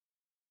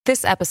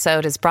This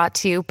episode is brought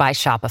to you by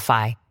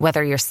Shopify.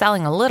 Whether you're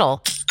selling a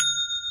little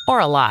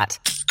or a lot,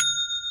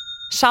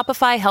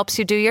 Shopify helps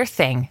you do your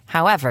thing,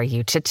 however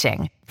you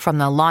cha-ching. From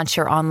the launch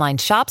your online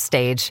shop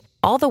stage,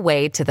 all the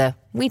way to the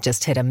we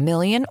just hit 1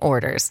 million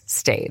orders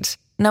stage.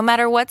 No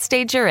matter what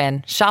stage you're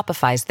in,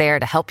 Shopify's there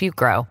to help you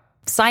grow.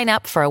 Sign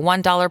up for a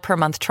 $1 per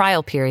month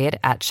trial period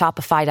at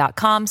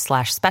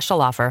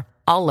shopify.com/special offer,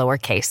 all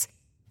lowercase.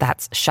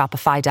 That's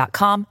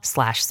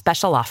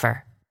shopify.com/special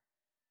offer.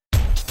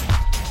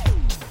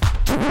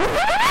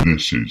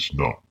 This is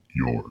not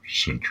your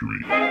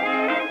century.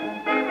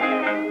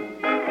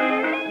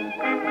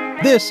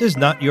 This is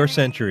Not Your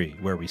Century,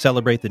 where we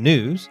celebrate the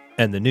news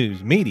and the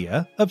news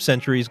media of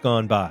centuries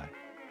gone by.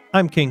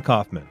 I'm King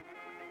Kaufman.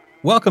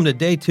 Welcome to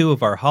day 2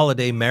 of our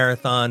holiday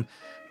marathon,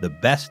 the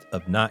best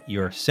of Not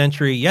Your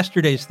Century.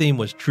 Yesterday's theme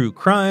was true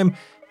crime.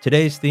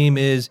 Today's theme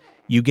is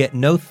you get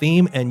no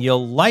theme and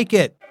you'll like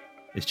it.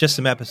 It's just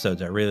some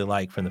episodes I really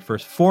like from the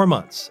first 4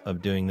 months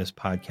of doing this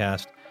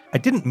podcast. I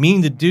didn't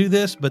mean to do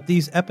this, but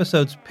these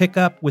episodes pick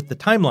up with the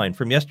timeline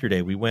from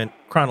yesterday. We went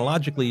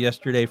chronologically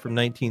yesterday from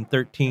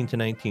 1913 to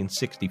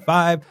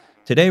 1965.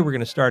 Today we're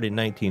going to start in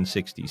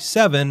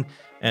 1967,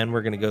 and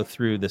we're going to go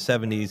through the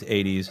 70s,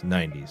 80s,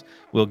 90s.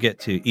 We'll get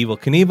to Evel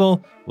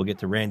Knievel, we'll get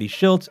to Randy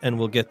Shilts, and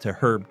we'll get to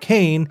Herb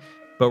Caen.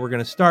 But we're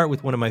going to start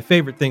with one of my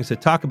favorite things to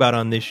talk about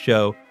on this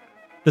show,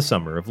 the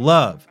Summer of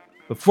Love.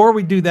 Before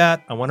we do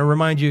that, I want to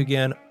remind you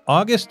again,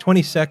 August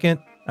 22nd,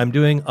 I'm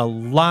doing a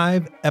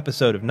live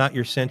episode of Not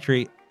Your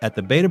Century at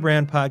the Beta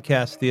Brand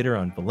Podcast Theater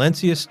on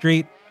Valencia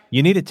Street.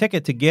 You need a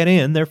ticket to get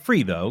in. They're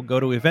free, though.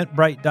 Go to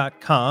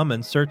eventbrite.com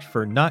and search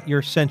for Not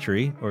Your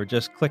Century, or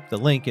just click the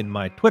link in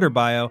my Twitter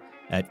bio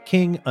at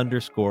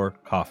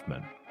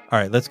King_Kaufman. All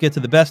right, let's get to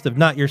the best of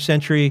Not Your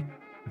Century,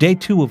 day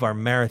 2 of our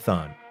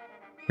marathon.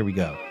 Here we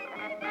go.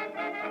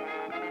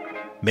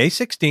 May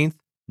 16th,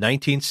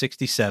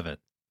 1967.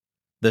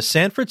 The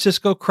San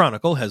Francisco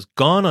Chronicle has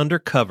gone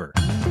undercover.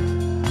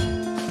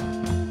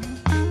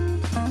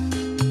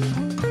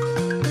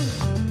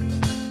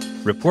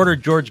 Reporter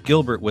George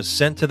Gilbert was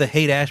sent to the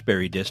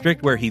Haight-Ashbury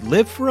district, where he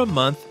lived for a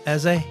month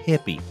as a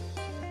hippie.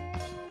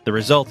 The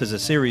result is a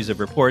series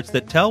of reports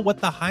that tell what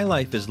the high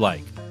life is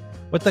like,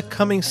 what the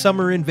coming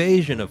summer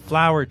invasion of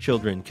flower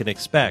children can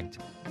expect,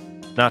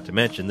 not to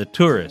mention the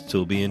tourists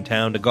who'll be in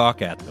town to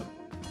gawk at them.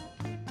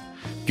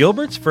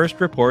 Gilbert's first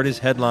report is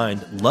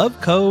headlined, "Love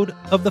Code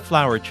of the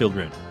Flower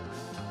Children.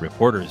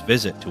 Reporter's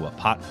Visit to a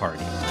Pot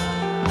Party."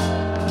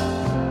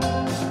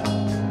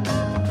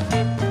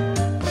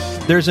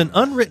 There's an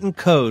unwritten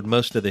code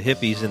most of the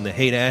hippies in the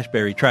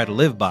Haight-Ashbury try to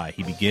live by,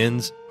 he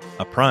begins.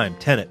 A prime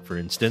tenet, for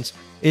instance,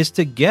 is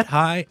to get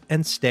high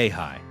and stay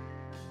high.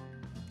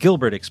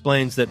 Gilbert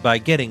explains that by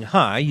getting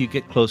high, you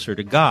get closer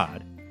to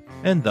God,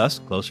 and thus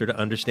closer to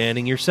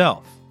understanding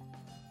yourself.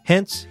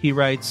 Hence, he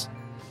writes,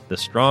 the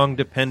strong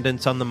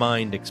dependence on the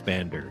mind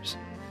expanders,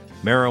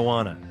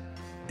 marijuana,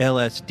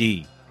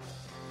 LSD,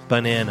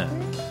 banana.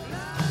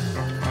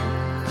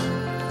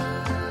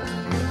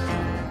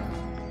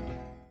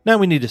 Now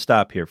we need to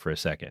stop here for a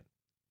second.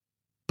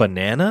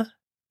 Banana?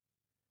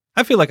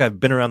 I feel like I've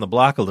been around the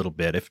block a little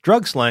bit. If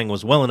drug slang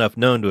was well enough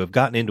known to have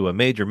gotten into a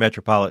major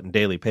metropolitan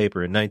daily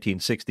paper in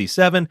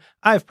 1967,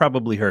 I've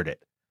probably heard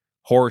it.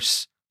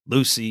 Horse,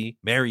 Lucy,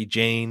 Mary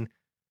Jane.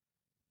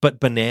 But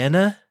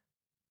banana?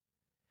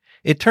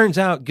 It turns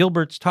out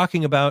Gilbert's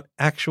talking about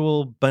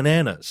actual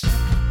bananas.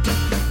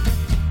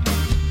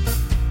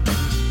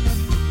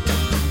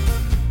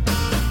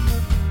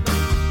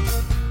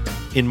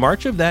 In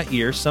March of that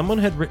year, someone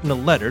had written a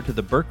letter to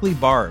the Berkeley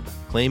Barb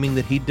claiming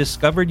that he'd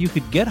discovered you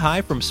could get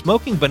high from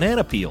smoking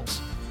banana peels.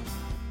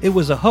 It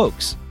was a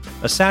hoax,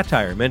 a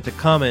satire meant to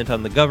comment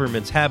on the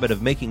government's habit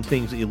of making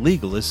things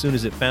illegal as soon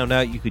as it found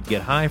out you could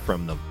get high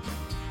from them.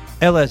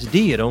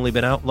 LSD had only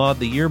been outlawed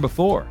the year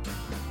before.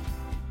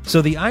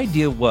 So the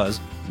idea was,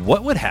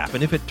 what would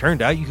happen if it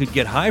turned out you could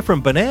get high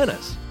from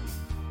bananas?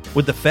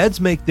 Would the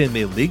feds make them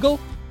illegal?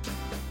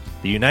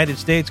 The United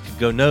States could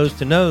go nose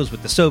to nose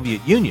with the Soviet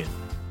Union.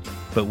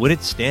 But would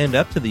it stand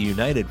up to the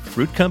United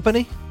Fruit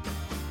Company?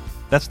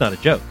 That's not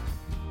a joke.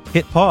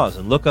 Hit pause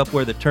and look up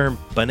where the term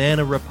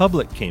Banana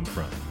Republic came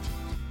from.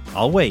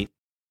 I'll wait.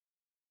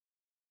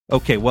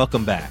 Okay,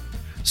 welcome back.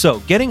 So,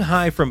 getting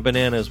high from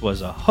bananas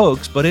was a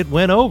hoax, but it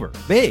went over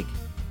big.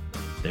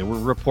 There were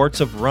reports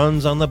of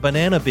runs on the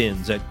banana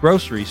bins at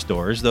grocery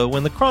stores, though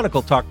when the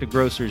Chronicle talked to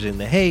grocers in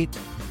the Haight,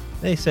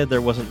 they said there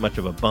wasn't much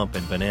of a bump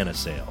in banana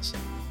sales.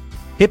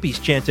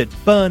 Hippies chanted,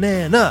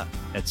 "Banana!"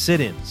 at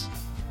sit-ins.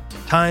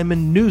 Time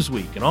and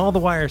Newsweek and all the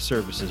wire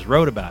services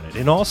wrote about it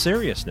in all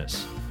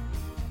seriousness.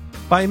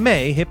 By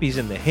May, hippies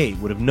in the Haight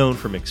would have known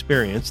from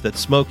experience that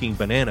smoking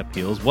banana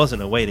peels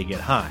wasn't a way to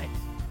get high,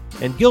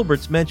 and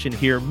Gilbert's mention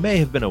here may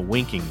have been a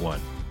winking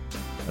one,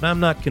 but I'm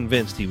not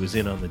convinced he was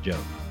in on the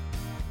joke.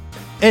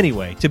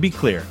 Anyway, to be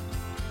clear,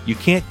 you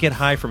can't get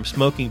high from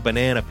smoking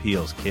banana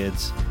peels,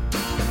 kids.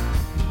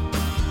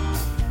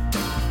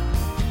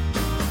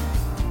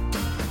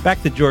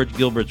 Back to George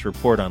Gilbert's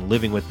report on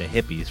living with the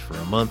hippies for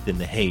a month in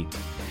the Haight.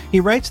 He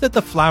writes that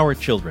the Flower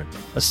Children,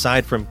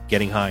 aside from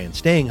getting high and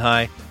staying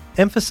high,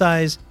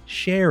 emphasize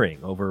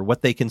sharing over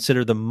what they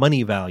consider the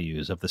money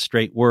values of the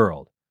straight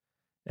world.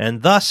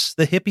 And thus,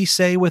 the hippies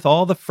say with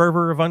all the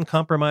fervor of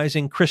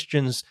uncompromising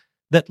Christians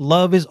that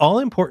love is all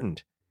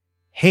important.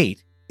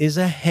 Hate is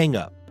a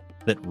hang-up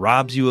that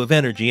robs you of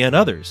energy and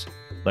others,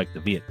 like the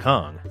Viet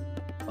Cong,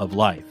 of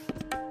life.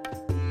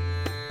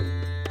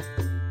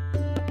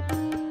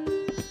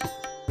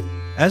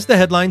 As the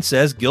headline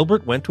says,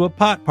 Gilbert went to a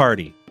pot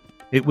party.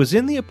 It was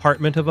in the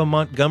apartment of a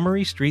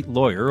Montgomery Street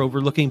lawyer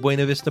overlooking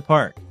Buena Vista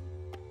Park.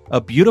 A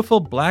beautiful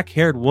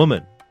black-haired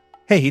woman,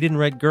 he didn't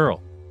write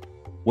girl,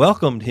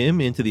 welcomed him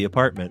into the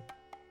apartment.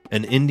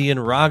 An Indian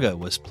raga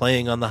was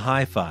playing on the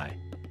hi-fi.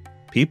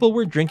 People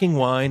were drinking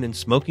wine and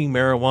smoking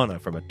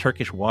marijuana from a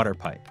Turkish water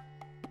pipe.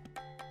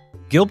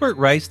 Gilbert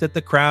writes that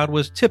the crowd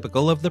was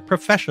typical of the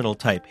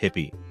professional-type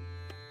hippie.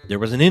 There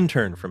was an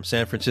intern from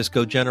San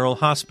Francisco General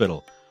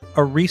Hospital,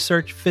 a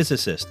research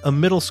physicist, a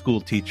middle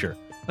school teacher,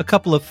 a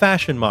couple of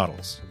fashion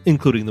models,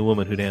 including the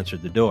woman who'd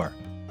answered the door.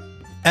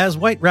 As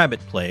White Rabbit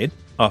played,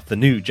 off the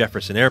new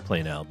Jefferson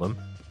Airplane album,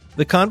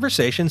 the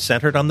conversation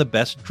centered on the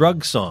best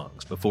drug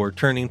songs before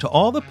turning to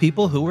all the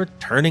people who were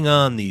turning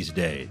on these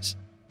days.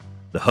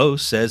 The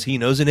host says he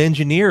knows an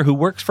engineer who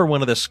works for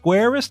one of the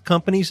squarest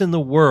companies in the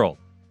world,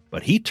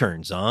 but he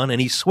turns on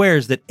and he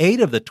swears that 8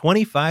 of the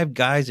 25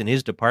 guys in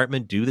his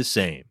department do the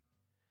same.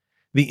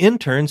 The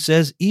intern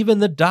says even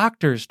the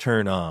doctors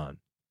turn on.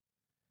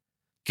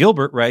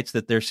 Gilbert writes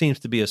that there seems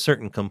to be a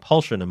certain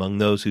compulsion among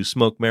those who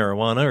smoke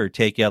marijuana or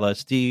take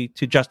LSD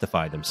to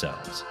justify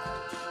themselves.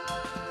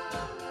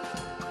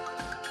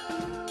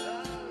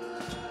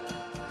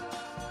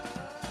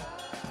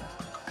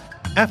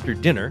 After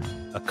dinner,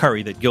 a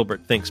curry that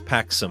Gilbert thinks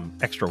packs some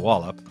extra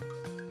wallop,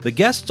 the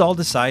guests all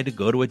decide to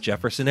go to a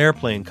Jefferson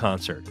Airplane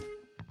concert.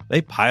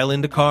 They pile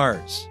into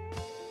cars.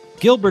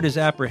 Gilbert is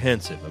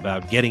apprehensive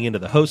about getting into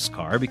the host's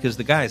car because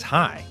the guy's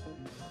high.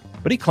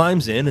 But he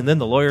climbs in, and then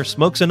the lawyer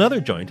smokes another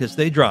joint as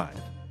they drive.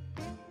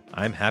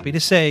 I'm happy to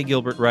say,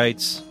 Gilbert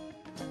writes,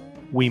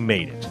 we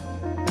made it.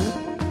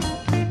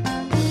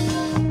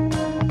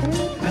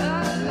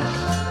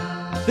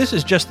 This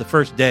is just the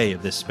first day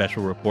of this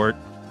special report.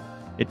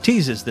 It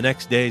teases the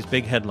next day's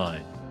big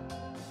headline.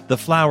 The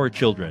Flower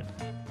Children.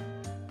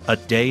 A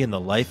day in the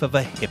life of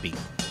a hippie.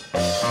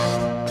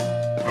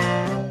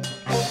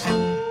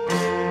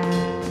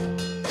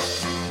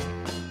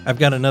 I've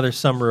got another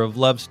Summer of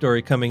Love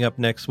story coming up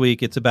next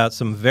week. It's about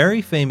some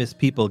very famous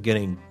people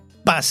getting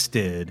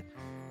busted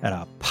at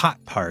a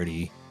pot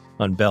party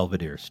on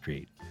Belvedere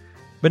Street.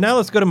 But now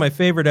let's go to my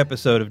favorite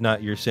episode of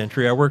Not Your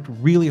Century. I worked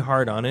really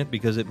hard on it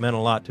because it meant a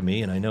lot to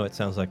me, and I know it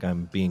sounds like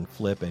I'm being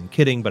flip and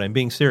kidding, but I'm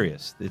being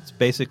serious. It's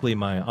basically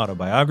my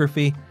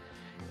autobiography.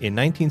 In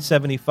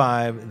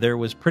 1975, there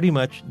was pretty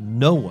much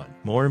no one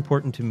more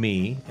important to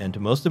me and to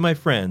most of my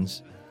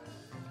friends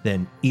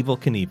than Evel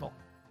Knievel.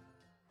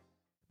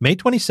 May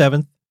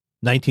 27th,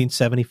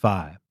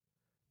 1975.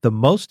 The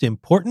most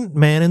important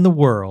man in the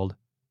world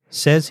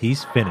says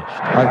he's finished.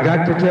 I've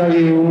got to tell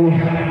you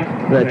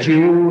that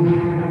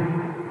you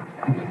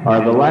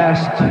are the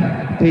last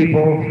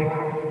people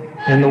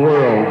in the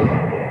world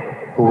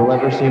who will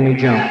ever see me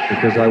jump,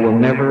 because I will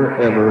never,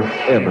 ever,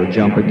 ever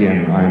jump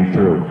again. I am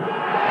through.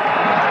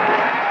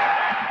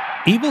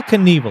 Evel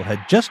Knievel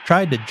had just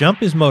tried to jump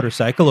his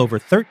motorcycle over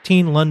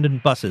 13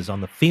 London buses on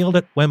the field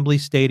at Wembley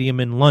Stadium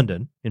in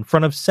London in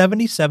front of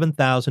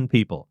 77,000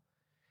 people.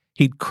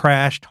 He'd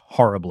crashed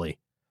horribly.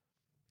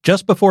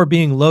 Just before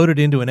being loaded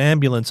into an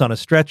ambulance on a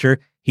stretcher,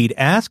 he'd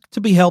asked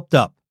to be helped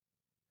up.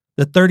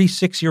 The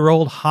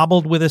 36-year-old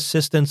hobbled with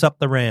assistance up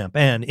the ramp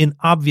and, in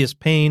obvious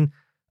pain,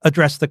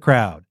 addressed the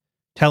crowd,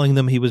 telling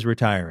them he was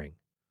retiring.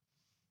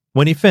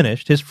 When he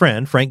finished, his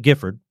friend, Frank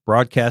Gifford,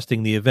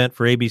 broadcasting the event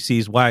for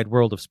ABC's Wide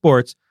World of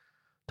Sports,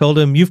 told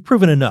him, "You've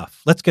proven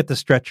enough. Let's get the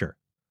stretcher."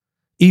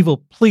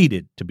 Evel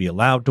pleaded to be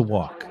allowed to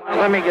walk.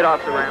 Let me get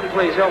off the ramp.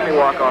 Please help me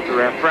walk off the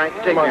ramp. Frank,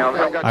 take me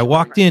off. I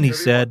walked in, he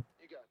said.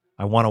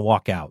 I want to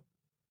walk out.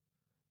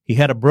 He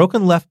had a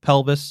broken left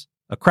pelvis,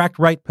 a cracked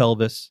right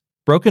pelvis,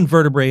 broken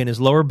vertebrae in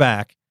his lower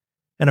back,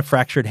 and a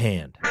fractured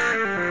hand.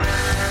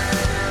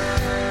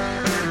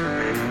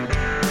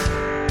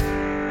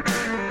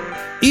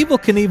 Evel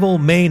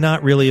Knievel may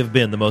not really have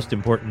been the most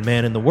important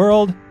man in the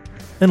world,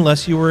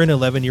 unless you were an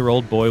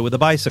 11-year-old boy with a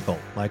bicycle,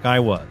 like I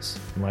was,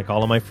 and like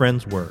all of my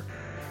friends were.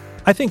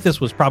 I think this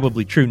was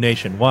probably true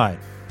nationwide.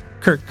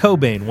 Kurt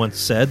Cobain once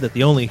said that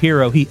the only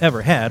hero he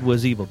ever had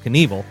was Evel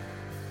Knievel,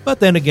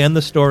 but then again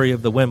the story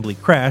of the Wembley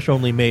crash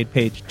only made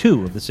page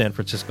 2 of the San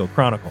Francisco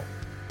Chronicle.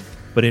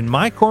 But in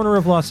my corner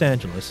of Los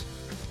Angeles,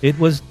 it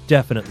was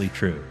definitely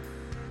true.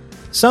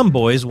 Some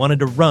boys wanted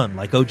to run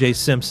like O.J.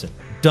 Simpson,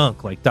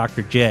 dunk like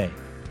Dr. J.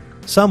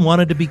 Some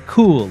wanted to be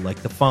cool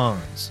like the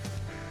Fonz.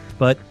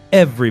 But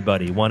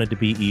everybody wanted to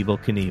be Evel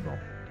Knievel.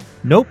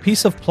 No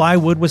piece of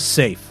plywood was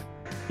safe.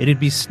 It'd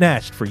be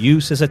snatched for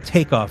use as a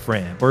takeoff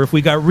ramp, or if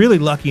we got really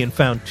lucky and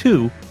found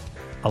 2,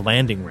 a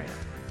landing ramp.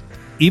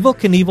 Evel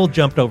Knievel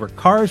jumped over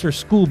cars or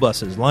school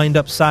buses lined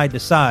up side to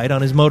side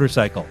on his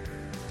motorcycle.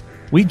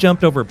 We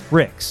jumped over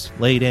bricks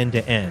laid end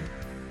to end.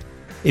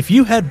 If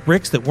you had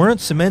bricks that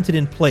weren't cemented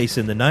in place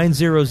in the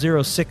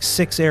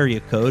 90066 area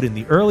code in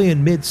the early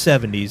and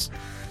mid-70s,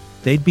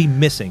 they'd be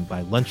missing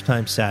by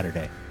lunchtime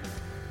Saturday.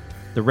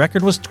 The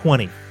record was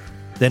 20,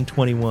 then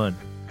 21,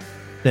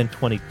 then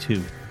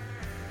 22.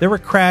 There were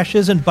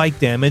crashes and bike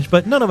damage,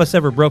 but none of us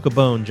ever broke a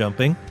bone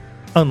jumping,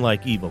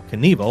 unlike Evel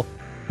Knievel,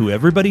 who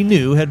everybody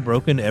knew had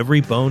broken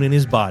every bone in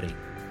his body.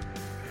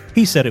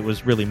 He said it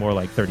was really more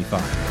like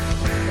 35.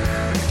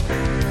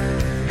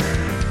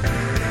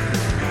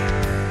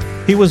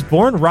 He was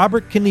born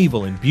Robert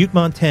Knievel in Butte,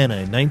 Montana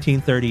in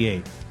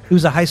 1938. He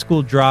was a high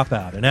school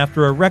dropout, and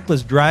after a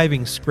reckless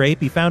driving scrape,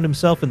 he found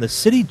himself in the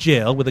city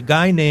jail with a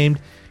guy named,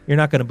 you're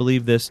not going to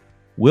believe this,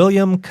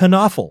 William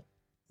Knaufel.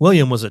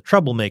 William was a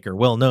troublemaker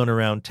well known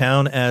around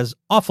town as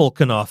Awful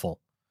Knaufel.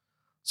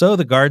 So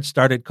the guards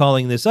started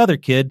calling this other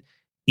kid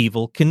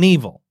Evel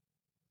Knievel.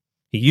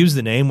 He used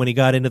the name when he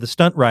got into the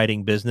stunt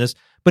riding business,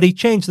 but he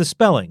changed the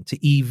spelling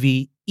to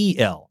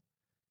E-V-E-L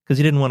because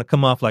he didn't want to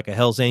come off like a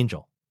Hell's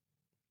Angel.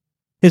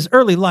 His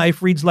early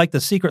life reads like the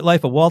secret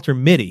life of Walter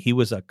Mitty. He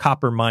was a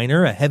copper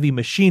miner, a heavy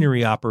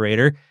machinery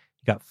operator.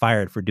 He got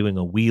fired for doing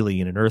a wheelie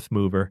in an earth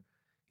mover.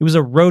 He was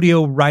a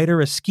rodeo rider,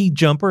 a ski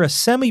jumper, a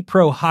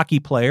semi-pro hockey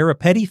player, a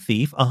petty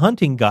thief, a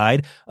hunting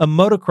guide, a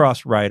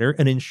motocross rider,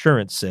 an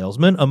insurance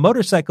salesman, a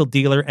motorcycle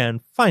dealer,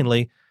 and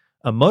finally,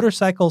 a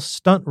motorcycle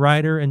stunt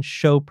rider and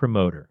show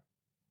promoter.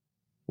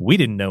 We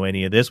didn't know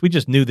any of this. We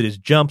just knew that his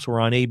jumps were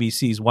on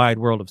ABC's Wide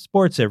World of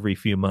Sports every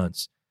few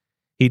months.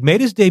 He'd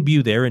made his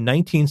debut there in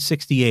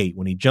 1968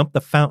 when he jumped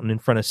the fountain in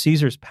front of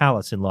Caesar's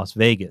Palace in Las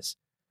Vegas.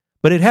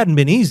 But it hadn't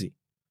been easy.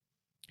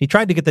 He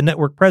tried to get the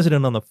network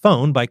president on the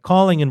phone by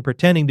calling and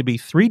pretending to be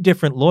 3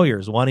 different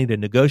lawyers wanting to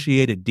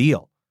negotiate a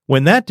deal.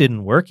 When that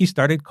didn't work, he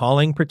started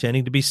calling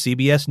pretending to be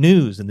CBS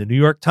News and the New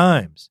York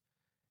Times.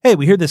 Hey,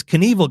 we hear this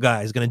Knievel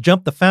guy is going to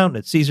jump the fountain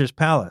at Caesar's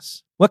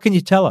Palace. What can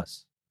you tell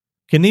us?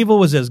 Knievel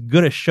was as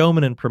good a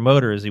showman and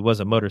promoter as he was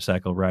a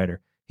motorcycle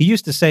rider. He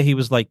used to say he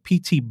was like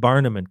P.T.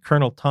 Barnum and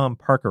Colonel Tom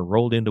Parker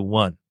rolled into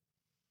one.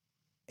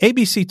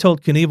 ABC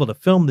told Knievel to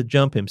film the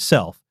jump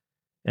himself,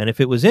 and if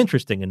it was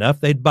interesting enough,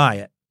 they'd buy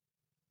it.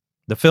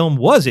 The film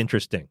was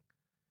interesting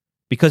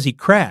because he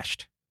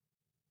crashed.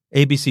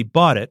 ABC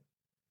bought it,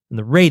 and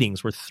the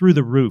ratings were through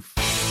the roof.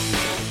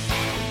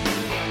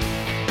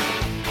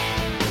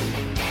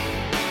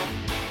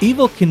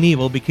 Evel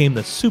Knievel became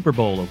the Super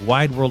Bowl of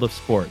Wide World of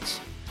Sports.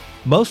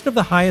 Most of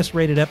the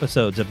highest-rated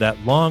episodes of that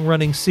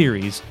long-running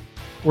series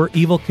were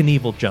Evel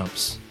Knievel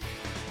jumps.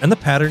 And the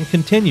pattern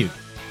continued.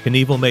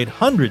 Knievel made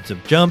hundreds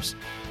of jumps,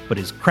 but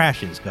his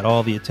crashes got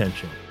all the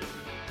attention.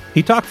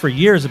 He talked for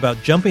years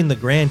about jumping the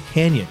Grand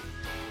Canyon.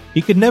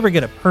 He could never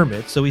get a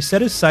permit, so he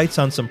set his sights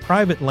on some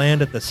private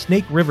land at the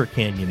Snake River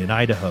Canyon in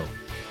Idaho.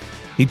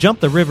 He jumped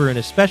the river in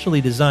a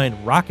specially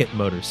designed rocket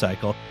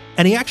motorcycle,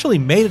 and he actually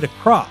made it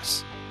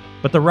across.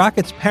 But the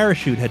rocket's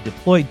parachute had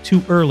deployed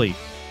too early,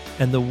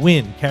 and the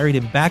wind carried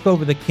him back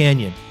over the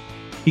canyon.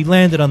 He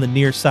landed on the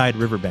near side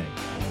riverbank.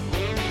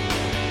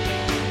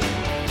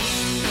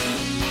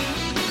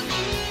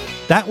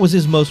 That was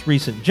his most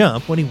recent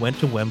jump when he went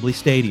to Wembley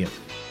Stadium.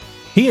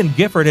 He and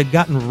Gifford had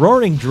gotten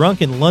roaring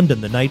drunk in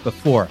London the night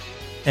before,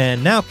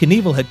 and now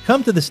Knievel had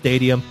come to the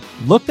stadium,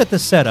 looked at the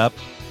setup,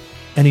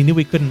 and he knew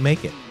he couldn't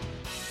make it.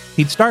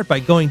 He'd start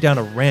by going down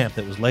a ramp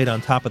that was laid on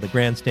top of the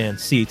grandstand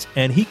seats,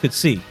 and he could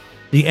see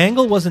the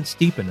angle wasn't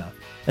steep enough,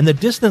 and the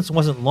distance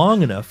wasn't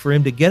long enough for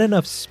him to get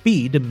enough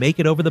speed to make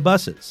it over the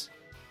buses.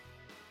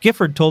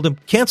 Gifford told him,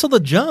 cancel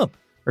the jump,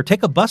 or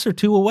take a bus or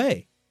two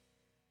away.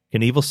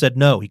 Knievel said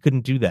no, he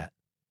couldn't do that.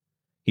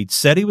 He'd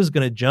said he was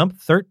going to jump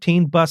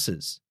 13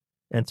 buses,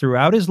 and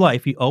throughout his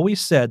life he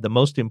always said the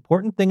most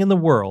important thing in the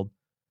world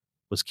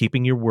was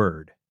keeping your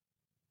word.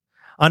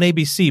 On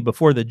ABC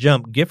before the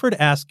jump, Gifford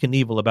asked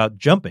Knievel about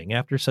jumping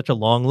after such a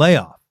long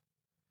layoff.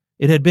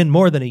 It had been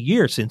more than a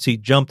year since he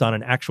jumped on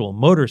an actual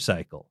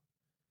motorcycle.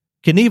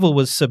 Knievel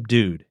was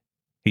subdued.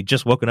 He'd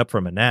just woken up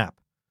from a nap.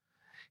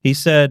 He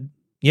said,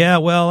 yeah,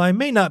 well, I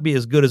may not be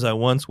as good as I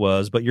once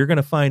was, but you're going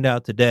to find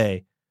out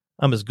today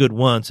I'm as good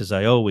once as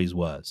I always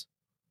was.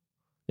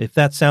 If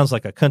that sounds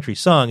like a country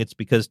song, it's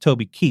because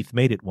Toby Keith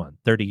made it one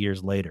 30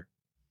 years later.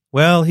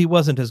 Well, he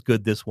wasn't as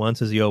good this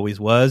once as he always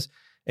was,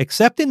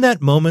 except in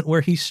that moment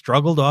where he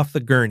struggled off the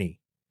gurney.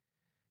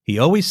 He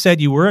always said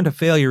you weren't a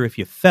failure if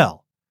you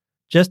fell,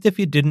 just if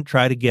you didn't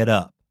try to get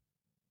up.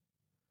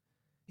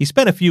 He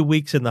spent a few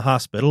weeks in the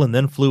hospital and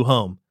then flew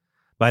home.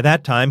 By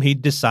that time,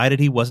 he'd decided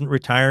he wasn't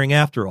retiring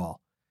after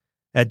all.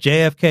 At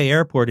JFK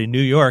Airport in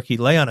New York, he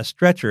lay on a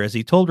stretcher as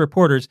he told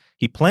reporters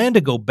he planned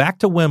to go back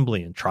to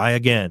Wembley and try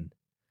again.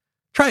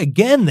 Try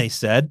again, they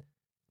said.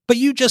 But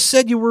you just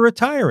said you were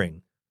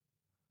retiring.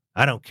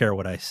 I don't care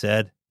what I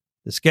said.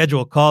 The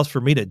schedule calls for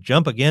me to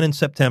jump again in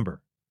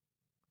September.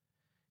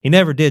 He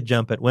never did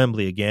jump at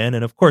Wembley again,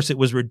 and of course it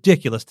was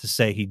ridiculous to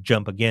say he'd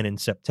jump again in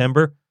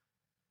September.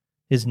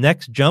 His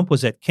next jump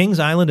was at Kings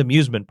Island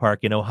Amusement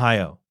Park in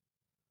Ohio.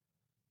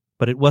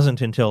 But it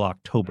wasn't until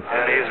October.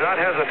 And he's not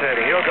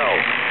hesitating. He'll go.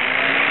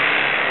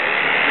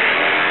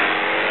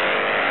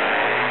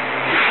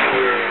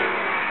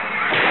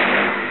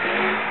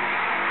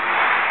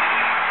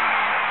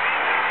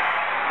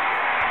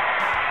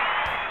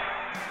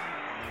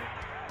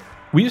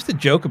 We used to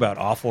joke about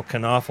Awful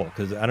Knaufel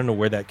because I don't know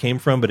where that came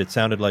from, but it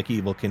sounded like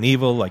Evel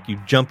Knievel. Like you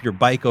jump your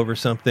bike over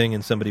something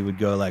and somebody would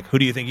go like, who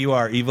do you think you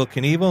are, Evel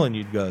Knievel? And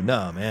you'd go,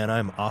 no, man,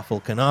 I'm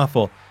Awful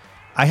Knaufel.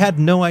 I had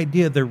no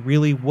idea there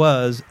really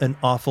was an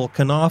Awful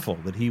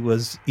Knaufel, that he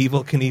was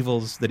Evel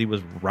Knievel's, that he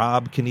was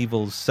Rob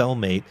Knievel's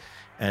cellmate,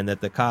 and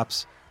that the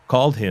cops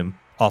called him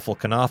Awful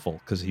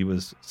Knaufel because he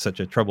was such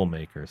a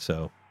troublemaker.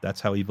 So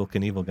that's how Evel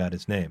Knievel got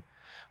his name.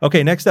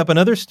 Okay, next up,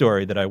 another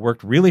story that I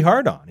worked really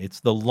hard on.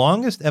 It's the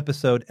longest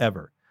episode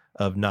ever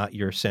of Not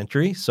Your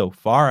Century so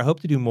far. I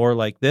hope to do more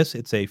like this.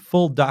 It's a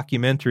full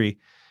documentary,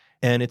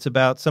 and it's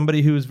about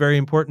somebody who is very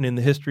important in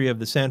the history of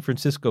the San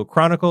Francisco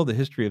Chronicle, the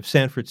history of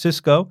San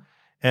Francisco,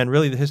 and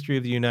really the history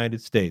of the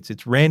United States.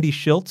 It's Randy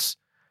Shilts.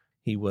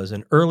 He was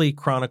an early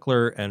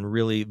chronicler and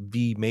really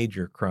the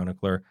major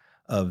chronicler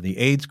of the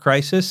AIDS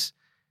crisis.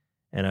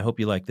 And I hope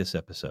you like this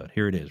episode.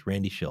 Here it is,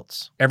 Randy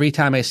Shilts. Every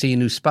time I see a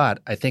new spot,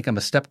 I think I'm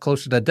a step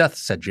closer to death,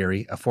 said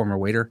Jerry, a former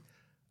waiter.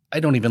 I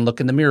don't even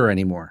look in the mirror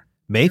anymore.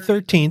 May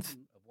 13th,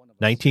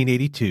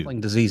 1982.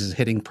 Diseases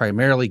hitting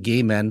primarily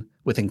gay men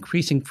with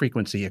increasing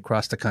frequency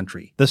across the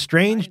country. The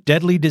strange,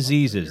 deadly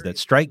diseases that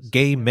strike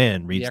gay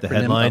men reads the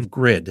headline. Of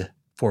GRID,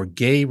 for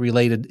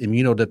gay-related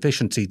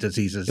immunodeficiency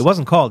diseases. It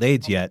wasn't called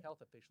AIDS yet,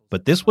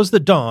 but this was the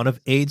dawn of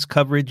AIDS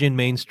coverage in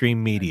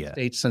mainstream media.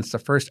 Since the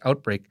first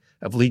outbreak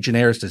of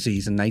Legionnaire's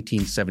disease in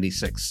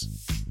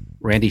 1976.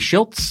 Randy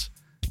Shilts,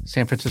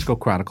 San Francisco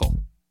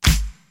Chronicle.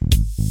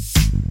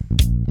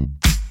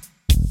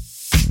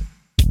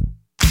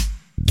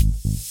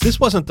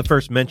 This wasn't the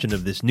first mention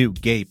of this new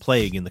gay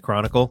plague in the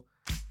Chronicle.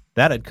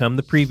 That had come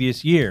the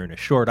previous year in a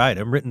short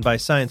item written by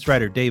science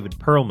writer David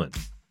Perlman.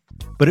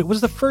 But it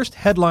was the first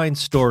headline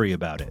story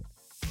about it,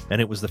 and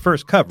it was the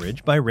first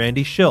coverage by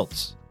Randy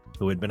Shilts,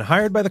 who had been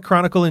hired by the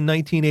Chronicle in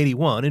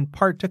 1981 in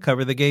part to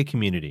cover the gay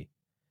community.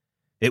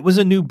 It was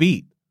a new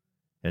beat,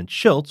 and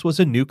Shilts was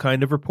a new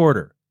kind of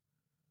reporter,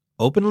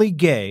 openly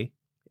gay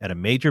at a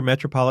major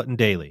metropolitan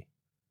daily.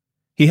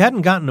 He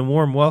hadn't gotten a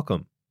warm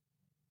welcome.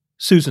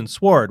 Susan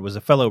Sward was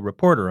a fellow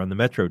reporter on the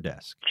Metro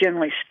desk.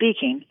 Generally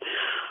speaking,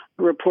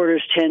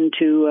 reporters tend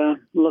to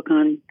look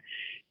on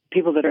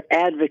people that are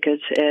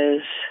advocates as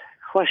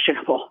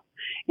questionable,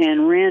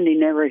 and Randy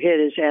never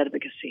hid his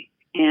advocacy.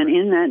 And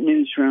in that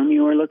newsroom,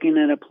 you were looking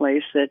at a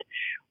place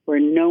where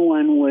no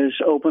one was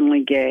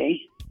openly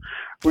gay.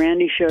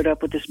 Randy showed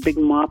up with this big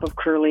mop of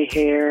curly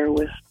hair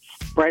with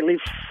brightly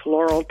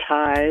floral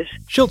ties.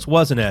 Shilts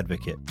was an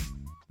advocate,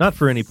 not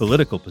for any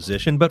political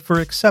position, but for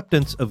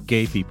acceptance of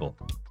gay people.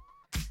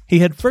 He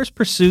had first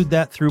pursued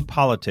that through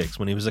politics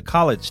when he was a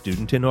college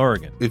student in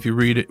Oregon. If you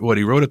read what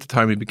he wrote at the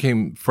time, he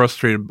became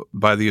frustrated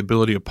by the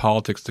ability of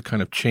politics to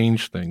kind of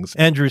change things.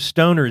 Andrew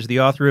Stoner is the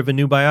author of a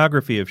new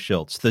biography of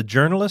Shilts, The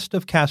Journalist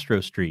of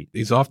Castro Street.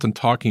 He's often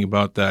talking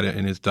about that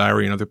in his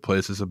diary and other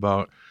places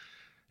about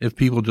if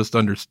people just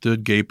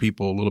understood gay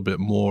people a little bit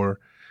more,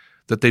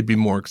 that they'd be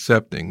more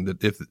accepting,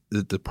 that if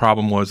the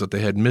problem was that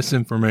they had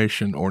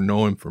misinformation or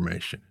no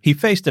information. He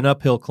faced an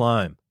uphill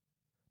climb.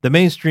 The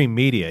mainstream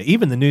media,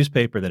 even the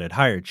newspaper that had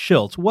hired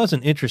Shilts,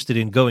 wasn't interested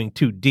in going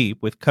too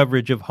deep with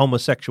coverage of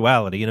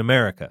homosexuality in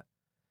America.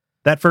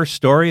 That first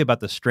story about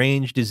the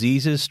strange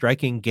diseases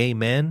striking gay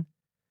men,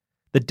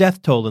 the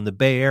death toll in the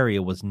Bay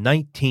Area was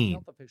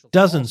 19.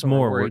 Dozens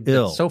more were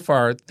ill. So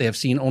far, they have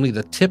seen only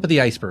the tip of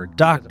the iceberg.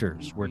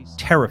 Doctors were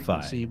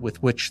terrified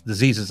with which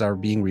diseases are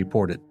being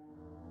reported.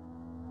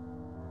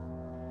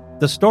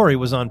 The story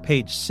was on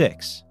page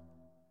 6.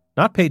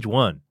 Not page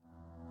 1.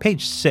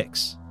 Page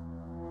 6.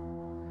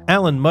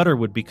 Alan Mutter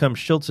would become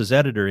Shilts'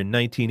 editor in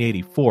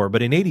 1984,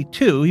 but in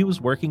 82 he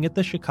was working at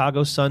the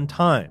Chicago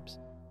Sun-Times.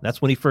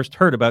 That's when he first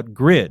heard about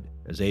GRID,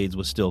 as AIDS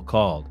was still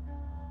called.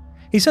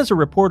 He says a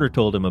reporter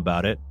told him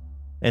about it,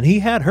 and he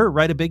had her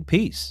write a big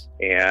piece.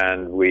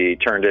 And we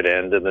turned it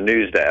into the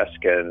news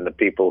desk, and the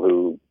people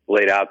who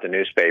laid out the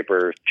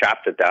newspaper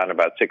chopped it down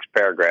about 6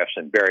 paragraphs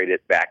and buried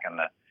it back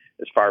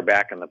as far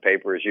back in the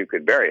paper as you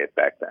could bury it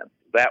back then.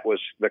 That was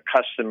the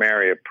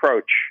customary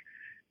approach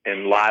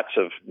in lots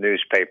of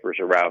newspapers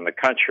around the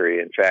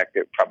country. In fact,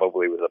 it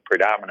probably was a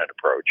predominant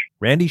approach.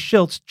 Randy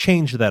Shilts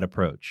changed that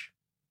approach.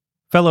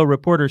 Fellow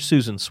reporter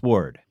Susan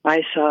Sward.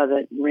 I saw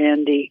that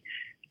Randy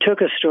took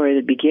a story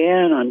that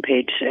began on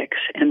page 6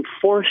 and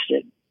forced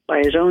it by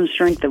his own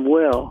strength of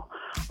will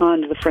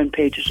onto the front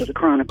pages of the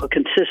Chronicle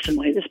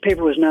consistently. This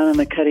paper was not on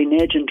the cutting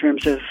edge in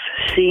terms of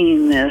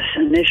seeing this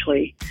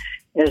initially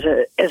as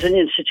an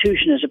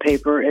institution, as a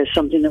paper, as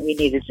something that we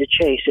needed to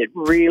chase. It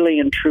really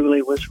and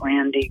truly was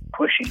Randy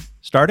pushing.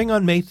 Starting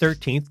on May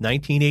 13th,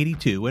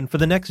 1982, and for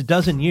the next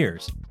dozen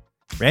years,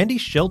 Randy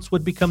Shilts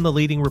would become the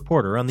leading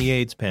reporter on the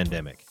AIDS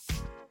pandemic.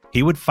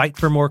 He would fight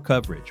for more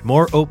coverage,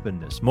 more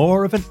openness,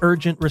 more of an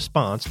urgent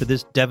response to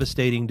this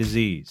devastating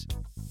disease.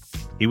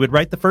 He would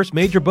write the first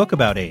major book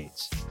about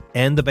AIDS,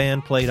 and the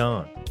band played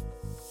on.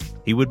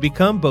 He would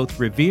become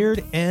both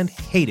revered and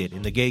hated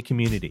in the gay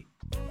community.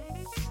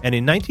 And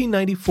in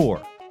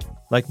 1994,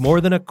 like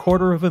more than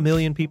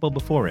 250,000 people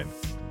before him,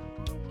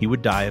 he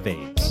would die of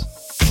AIDS.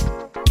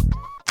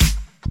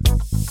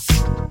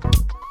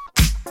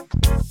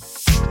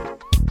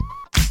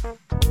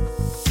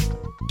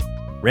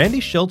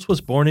 Randy Shilts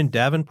was born in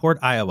Davenport,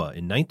 Iowa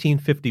in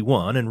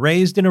 1951 and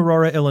raised in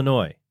Aurora,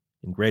 Illinois,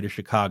 in Greater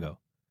Chicago.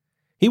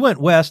 He went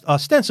west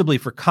ostensibly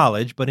for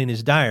college, but in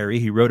his diary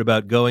he wrote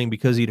about going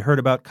because he'd heard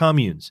about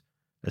communes,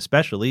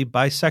 especially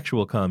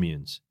bisexual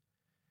communes.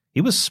 He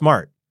was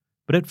smart,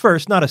 but at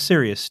first not a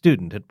serious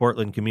student at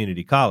Portland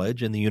Community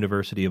College and the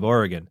University of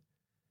Oregon.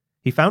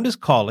 He found his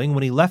calling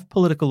when he left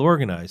political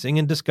organizing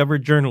and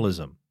discovered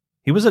journalism.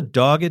 He was a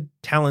dogged,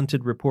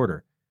 talented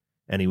reporter,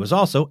 and he was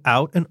also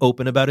out and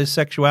open about his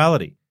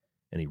sexuality,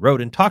 and he wrote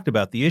and talked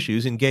about the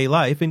issues in gay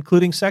life,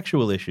 including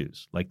sexual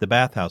issues, like the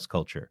bathhouse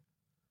culture.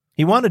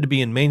 He wanted to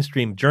be in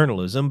mainstream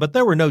journalism, but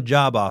there were no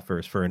job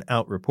offers for an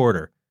out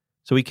reporter,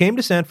 so he came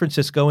to San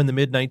Francisco in the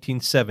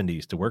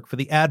mid-1970s to work for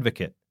The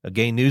Advocate, a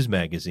gay news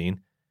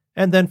magazine,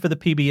 and then for the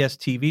PBS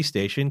TV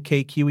station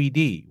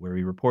KQED, where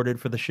he reported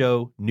for the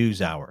show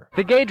NewsHour.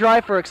 The gay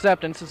drive for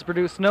acceptance has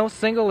produced no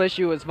single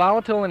issue as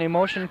volatile and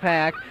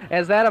emotion-packed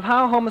as that of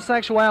how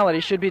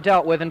homosexuality should be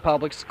dealt with in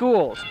public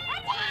schools.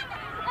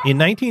 In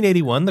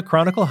 1981, the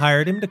Chronicle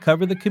hired him to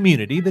cover the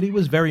community that he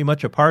was very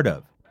much a part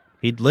of.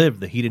 He'd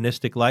lived the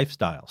hedonistic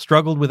lifestyle,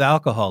 struggled with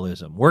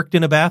alcoholism, worked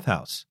in a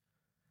bathhouse.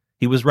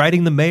 He was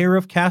writing The Mayor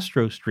of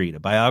Castro Street, a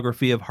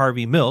biography of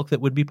Harvey Milk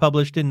that would be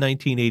published in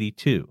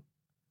 1982.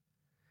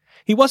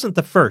 He wasn't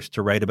the first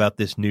to write about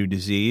this new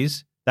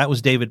disease. That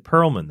was David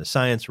Perlman, the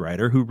science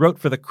writer, who wrote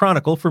for the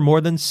Chronicle for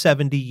more than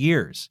 70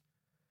 years.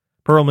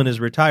 Perlman is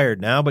retired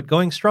now, but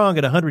going strong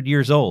at 100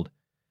 years old.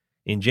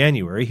 In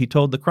January, he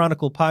told the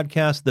Chronicle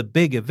podcast The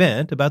Big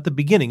Event about the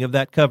beginning of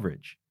that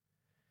coverage.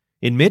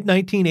 In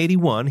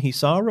mid-1981, he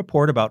saw a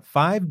report about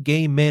 5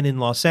 gay men in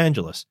Los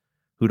Angeles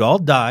who'd all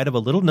died of a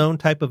little-known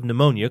type of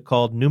pneumonia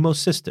called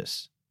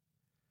pneumocystis.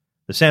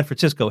 The San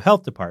Francisco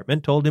Health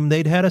Department told him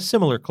they'd had a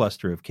similar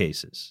cluster of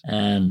cases.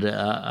 And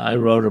I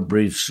wrote a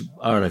brief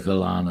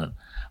article on it.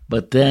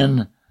 But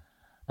then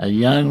a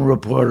young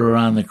reporter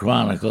on the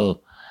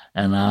Chronicle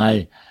and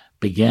I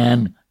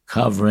began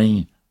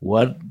covering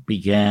what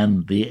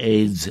began the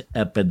AIDS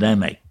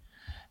epidemic.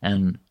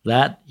 And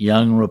that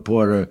young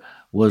reporter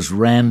was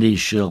Randy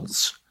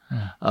Shilts,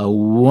 a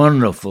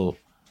wonderful,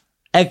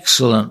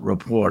 excellent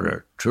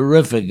reporter,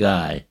 terrific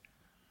guy.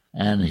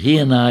 And he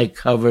and I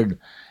covered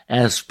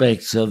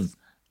aspects of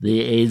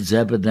the AIDS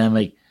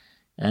epidemic,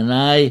 and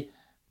I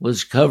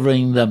was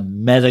covering the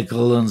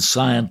medical and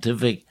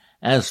scientific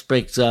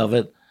aspects of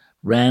it.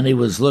 Randy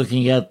was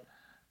looking at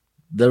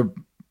the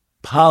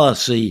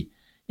policy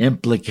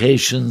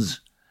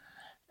implications,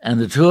 and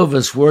the two of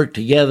us worked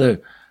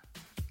together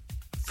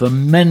for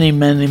many,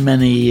 many,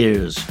 many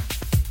years.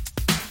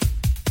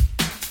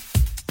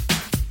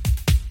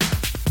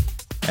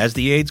 As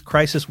the AIDS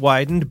crisis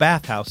widened,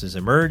 bathhouses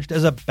emerged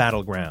as a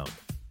battleground.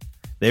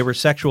 They were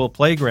sexual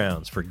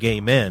playgrounds for gay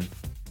men,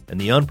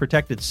 and the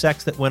unprotected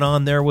sex that went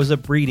on there was a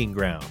breeding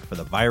ground for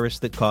the virus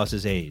that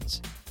causes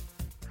AIDS.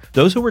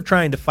 Those who were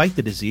trying to fight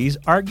the disease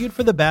argued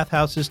for the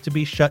bathhouses to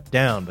be shut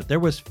down, but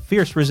there was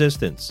fierce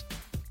resistance.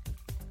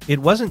 It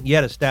wasn't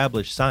yet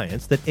established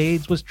science that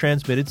AIDS was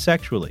transmitted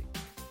sexually.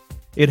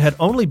 It had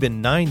only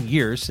been 9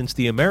 years since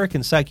the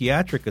American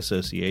Psychiatric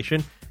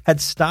Association had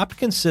stopped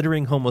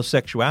considering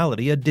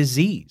homosexuality a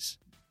disease.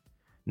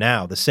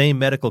 Now, the same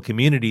medical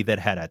community that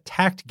had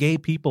attacked gay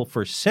people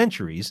for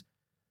centuries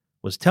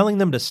was telling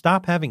them to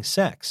stop having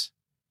sex.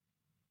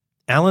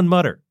 Alan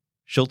Mutter,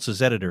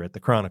 Shilts' editor at the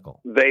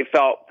Chronicle. They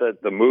felt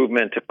that the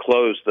movement to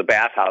close the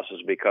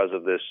bathhouses because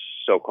of this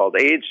so-called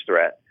AIDS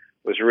threat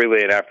was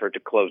really an effort to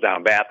close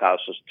down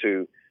bathhouses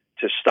to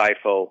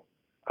stifle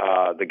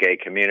the gay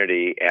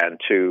community and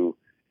to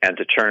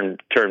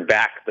turn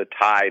back the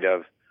tide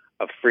of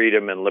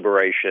freedom and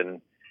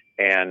liberation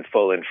and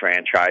full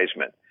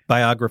enfranchisement.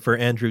 Biographer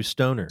Andrew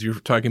Stoner. You're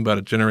talking about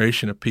a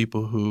generation of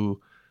people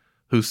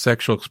whose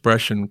sexual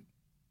expression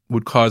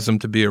would cause them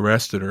to be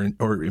arrested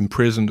or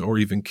imprisoned or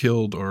even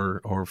killed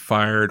or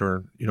fired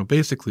or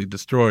basically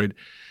destroyed.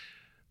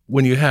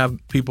 When you have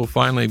people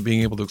finally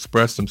being able to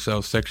express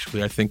themselves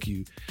sexually, I think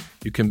you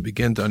can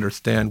begin to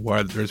understand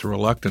why there's a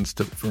reluctance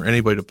for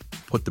anybody to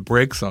put the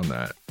brakes on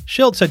that.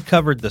 Shilts had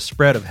covered the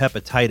spread of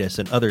hepatitis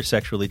and other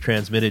sexually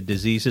transmitted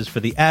diseases for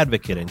The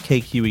Advocate and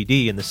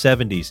KQED in the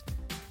 70s.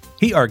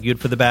 He argued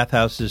for the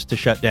bathhouses to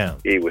shut down.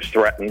 He was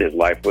threatened. His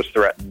life was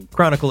threatened.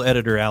 Chronicle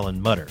editor Alan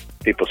Mutter.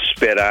 People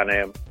spit on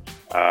him.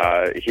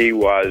 He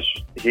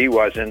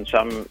was in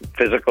some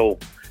physical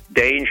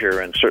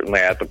danger and certainly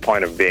at the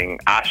point of being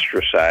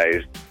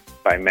ostracized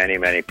by many,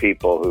 many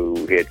people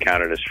who he had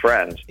counted as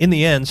friends. In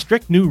the end,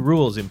 strict new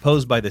rules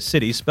imposed by the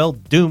city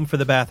spelled doom for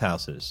the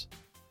bathhouses.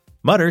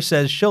 Mutter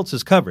says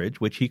Shilts'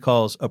 coverage, which he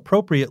calls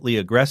appropriately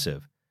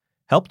aggressive,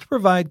 helped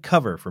provide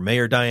cover for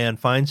Mayor Dianne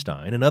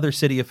Feinstein and other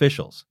city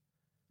officials.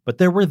 But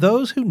there were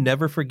those who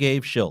never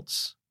forgave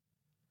Shilts.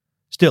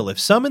 Still, if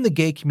some in the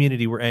gay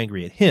community were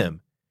angry at him,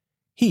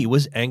 he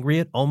was angry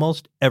at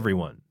almost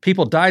everyone.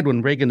 People died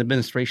when Reagan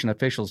administration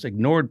officials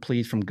ignored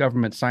pleas from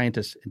government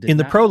scientists. In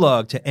the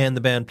prologue to And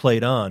the Band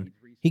Played On,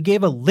 he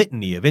gave a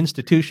litany of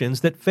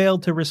institutions that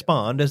failed to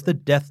respond as the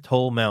death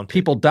toll mounted.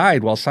 People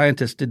died while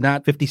scientists did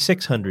not.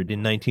 5,600 in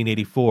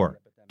 1984,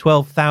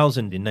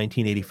 12,000 in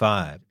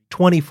 1985,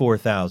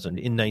 24,000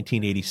 in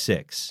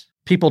 1986.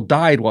 People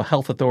died while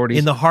health authorities...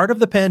 In the heart of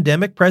the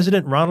pandemic,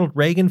 President Ronald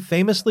Reagan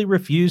famously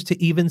refused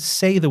to even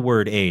say the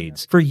word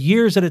AIDS for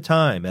years at a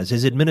time as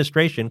his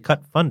administration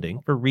cut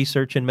funding for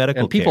research and medical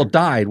care. And people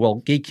died while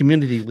gay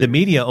community... The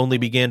media only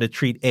began to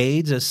treat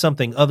AIDS as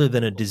something other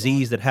than a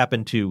disease that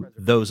happened to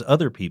those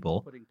other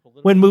people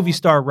when movie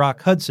star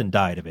Rock Hudson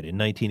died of it in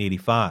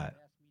 1985.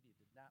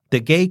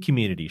 The gay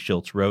community,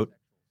 Schultz wrote,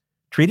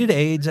 treated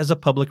AIDS as a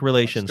public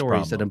relations stories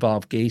problem that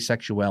involve gay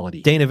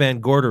sexuality. Dana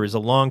Van Gorder is a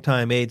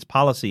longtime AIDS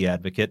policy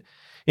advocate.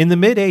 In the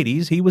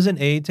mid-'80s, he was an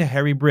aide to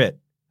Harry Britt,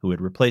 who had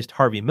replaced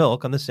Harvey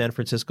Milk on the San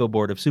Francisco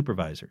Board of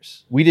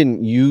Supervisors. We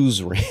didn't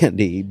use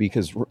Randy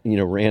because,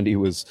 Randy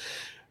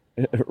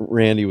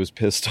was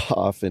pissed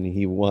off and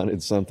he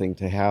wanted something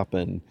to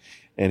happen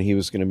and he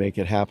was going to make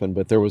it happen.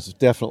 But there was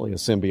definitely a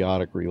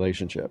symbiotic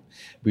relationship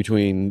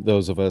between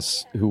those of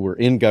us who were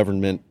in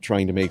government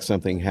trying to make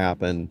something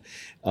happen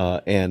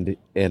and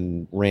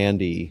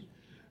Randy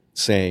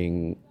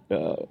saying,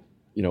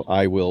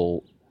 I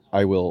will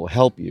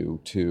help you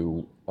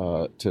to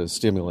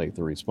stimulate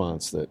the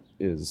response that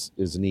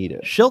is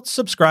needed. Schultz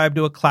subscribed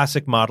to a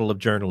classic model of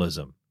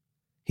journalism.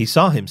 He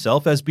saw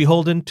himself as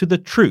beholden to the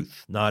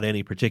truth, not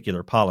any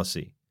particular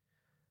policy.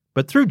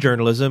 But through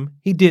journalism,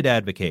 he did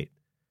advocate.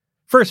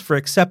 First for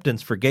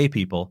acceptance for gay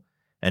people,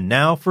 and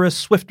now for a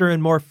swifter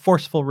and more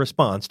forceful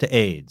response to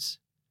AIDS.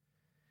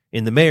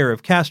 In The Mayor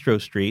of Castro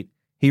Street,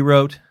 he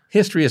wrote,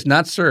 "History is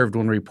not served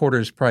when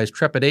reporters prize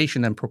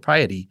trepidation and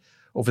propriety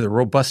over the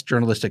robust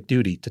journalistic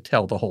duty to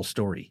tell the whole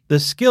story." The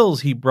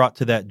skills he brought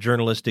to that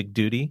journalistic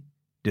duty,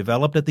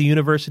 developed at the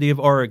University of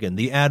Oregon,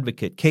 The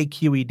Advocate,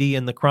 KQED,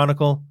 and The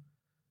Chronicle,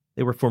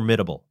 they were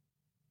formidable.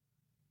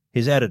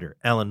 His editor,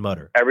 Alan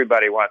Mutter.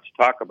 Everybody wants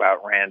to talk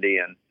about Randy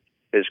and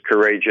his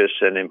courageous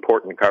and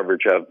important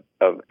coverage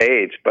of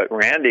AIDS, but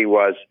Randy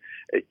was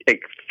a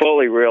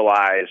fully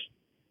realized,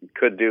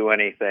 could do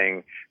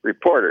anything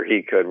reporter.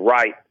 He could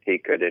write, he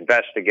could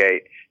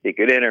investigate, he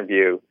could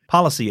interview.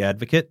 Policy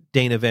advocate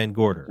Dana Van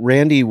Gorder.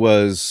 Randy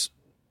was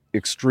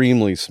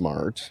extremely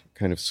smart,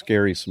 kind of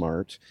scary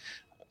smart,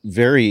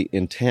 very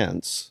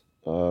intense,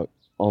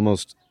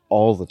 almost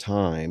all the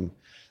time.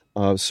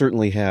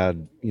 Certainly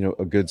had,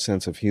 a good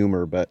sense of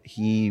humor, but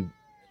he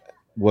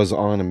was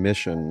on a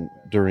mission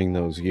during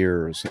those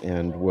years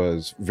and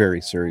was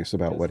very serious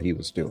about what he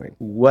was doing.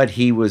 What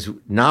he was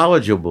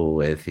knowledgeable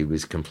with, he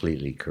was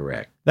completely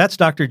correct. That's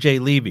Dr. Jay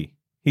Levy.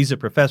 He's a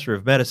professor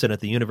of medicine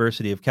at the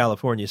University of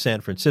California,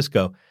 San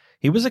Francisco.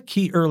 He was a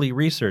key early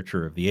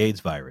researcher of the AIDS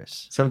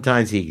virus.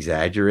 Sometimes he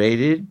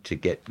exaggerated to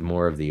get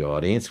more of the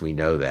audience. We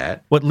know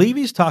that. What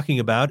Levy's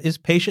talking about is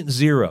Patient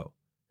Zero,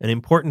 an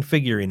important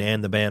figure in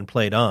And the Band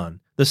Played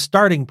On, the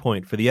starting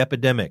point for the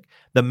epidemic,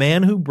 the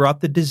man who brought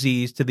the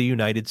disease to the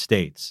United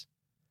States.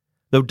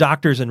 Though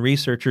doctors and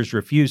researchers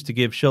refused to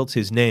give Schultz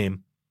his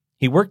name,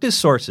 he worked his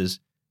sources,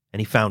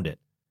 and he found it.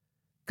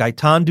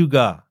 Gaetan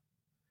Dugas.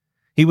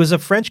 He was a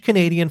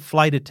French-Canadian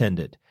flight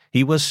attendant.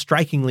 He was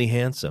strikingly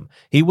handsome.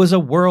 He was a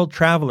world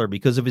traveler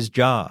because of his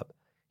job.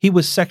 He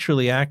was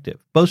sexually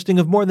active, boasting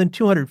of more than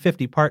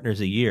 250 partners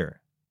a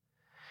year.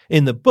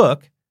 In the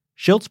book,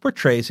 Schultz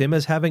portrays him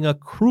as having a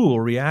cruel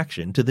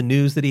reaction to the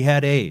news that he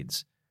had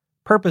AIDS,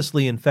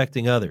 purposely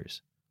infecting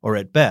others, or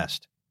at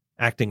best,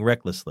 acting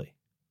recklessly.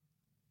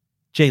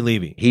 Jay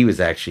Levy. He was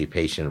actually a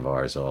patient of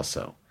ours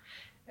also,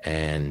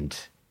 and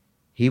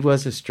he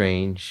was a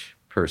strange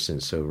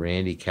person, so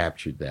Randy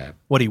captured that.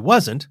 What he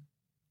wasn't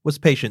was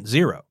Patient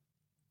Zero.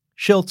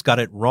 Schultz got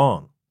it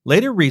wrong.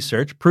 Later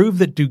research proved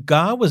that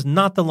Dugas was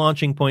not the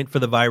launching point for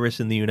the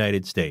virus in the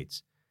United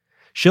States.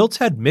 Schultz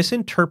had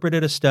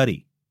misinterpreted a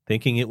study,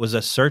 thinking it was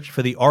a search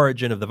for the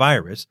origin of the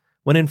virus,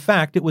 when in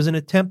fact it was an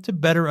attempt to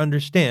better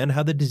understand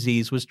how the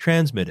disease was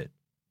transmitted.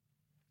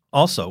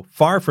 Also,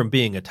 far from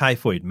being a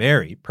Typhoid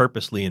Mary,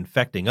 purposely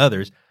infecting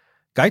others,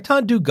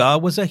 Gaetan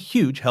Dugas was a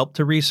huge help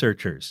to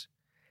researchers.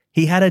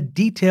 He had a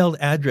detailed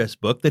address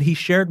book that he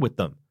shared with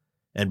them,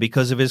 and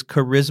because of his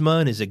charisma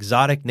and his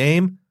exotic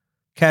name,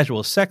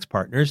 casual sex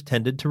partners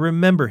tended to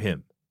remember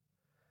him.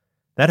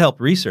 That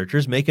helped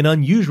researchers make an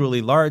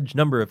unusually large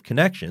number of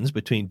connections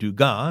between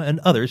Dugas and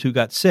others who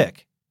got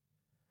sick.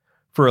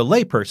 For a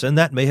layperson,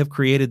 that may have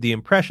created the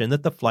impression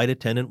that the flight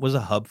attendant was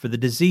a hub for the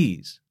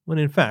disease, when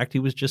in fact he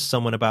was just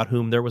someone about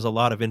whom there was a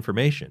lot of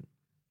information.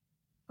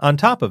 On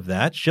top of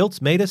that,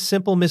 Schultz made a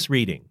simple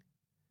misreading.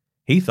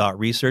 He thought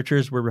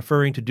researchers were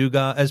referring to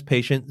Dugas as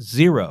Patient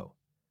Zero.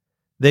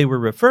 They were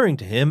referring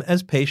to him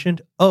as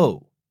Patient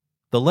O,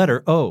 the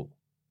letter O.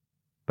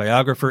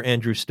 Biographer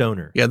Andrew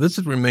Stoner. Yeah, this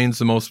remains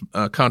the most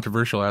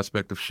controversial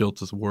aspect of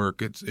Schultz's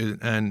work.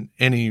 And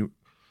any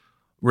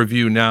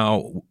review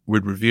now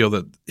would reveal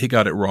that he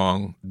got it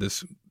wrong.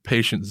 This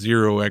Patient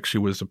Zero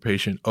actually was a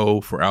Patient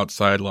O for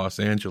outside Los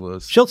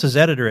Angeles. Schultz's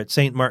editor at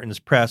St. Martin's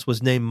Press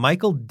was named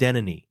Michael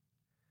Denny.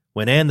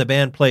 When And the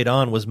Band Played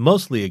On was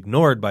mostly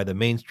ignored by the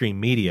mainstream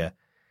media,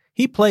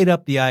 he played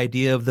up the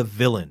idea of the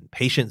villain,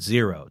 Patient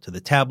Zero, to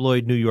the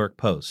tabloid New York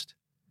Post.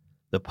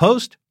 The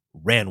Post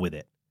ran with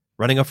it,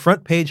 running a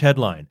front-page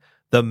headline,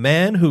 The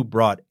man who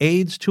brought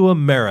AIDS to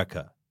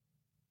America.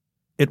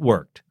 It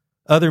worked.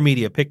 Other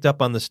media picked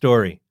up on the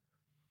story.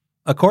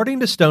 According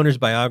to Stoner's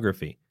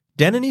biography,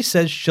 Denneny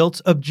says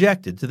Schultz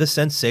objected to the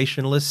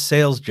sensationalist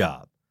sales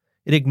job.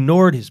 It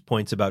ignored his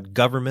points about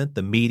government,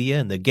 the media,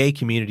 and the gay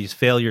community's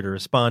failure to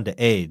respond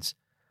to AIDS.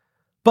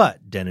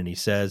 But, Denneny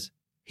says,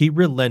 he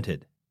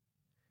relented.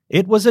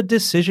 It was a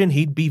decision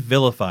he'd be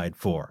vilified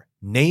for,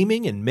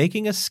 naming and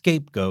making a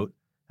scapegoat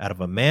out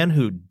of a man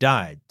who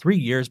died 3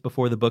 years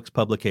before the book's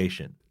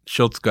publication.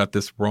 Schultz got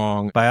this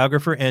wrong.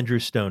 Biographer Andrew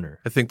Stoner.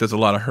 I think there's a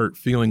lot of hurt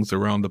feelings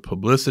around the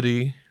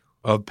publicity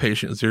of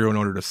Patient Zero in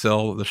order to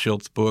sell the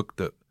Schultz book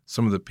that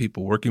some of the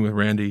people working with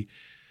Randy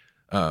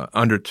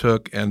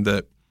undertook, and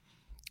that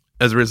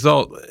as a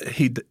result,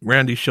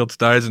 Randy Schultz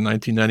dies in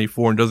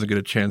 1994 and doesn't get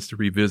a chance to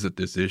revisit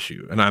this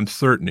issue. And I'm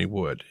certain he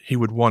would. He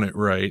would want it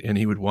right, and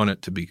he would want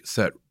it to be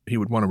set. He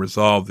would want to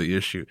resolve the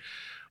issue,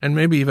 and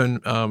maybe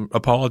even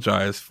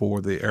apologize for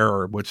the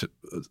error. Which,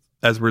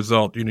 as a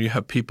result, you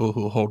have people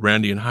who hold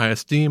Randy in high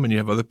esteem, and you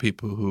have other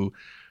people who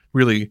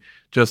really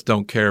just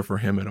don't care for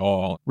him at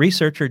all.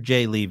 Researcher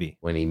Jay Levy.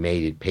 When he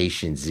made it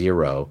Patient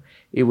Zero,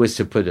 it was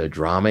to put a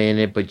drama in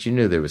it, but you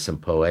knew there was some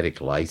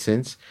poetic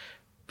license.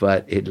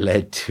 But it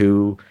led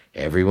to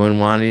everyone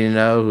wanting to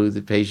know who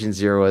the Patient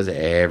Zero was.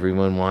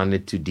 Everyone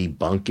wanted to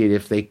debunk it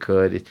if they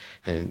could,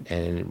 and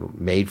it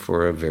made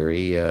for a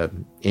very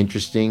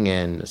interesting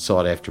and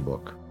sought-after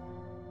book.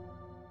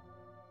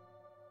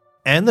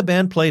 And the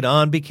Band Played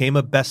On became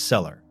a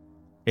bestseller.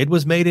 It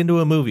was made into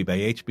a movie by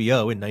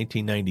HBO in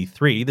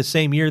 1993, the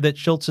same year that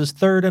Schultz's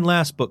third and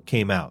last book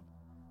came out,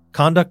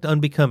 Conduct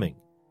Unbecoming,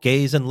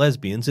 Gays and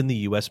Lesbians in the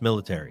U.S.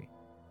 Military.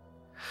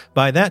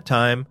 By that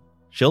time,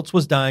 Schultz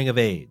was dying of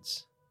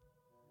AIDS.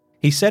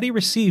 He said he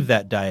received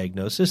that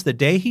diagnosis the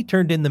day he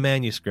turned in the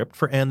manuscript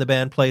for And the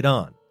Band Played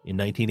On in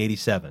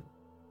 1987.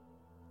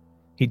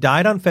 He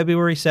died on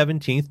February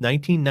 17,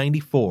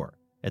 1994,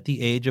 at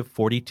the age of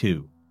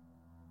 42.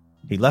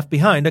 He left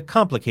behind a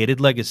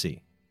complicated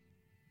legacy.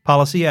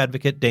 Policy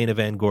advocate Dana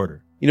Van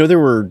Gorder. There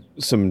were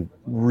some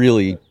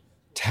really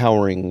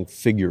towering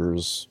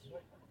figures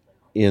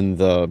in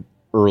the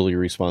early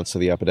response to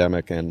the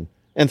epidemic and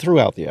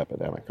throughout the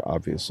epidemic,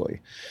 obviously.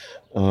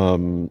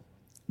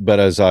 But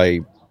as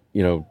I,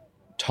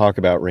 talk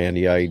about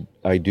Randy,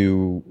 I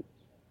do,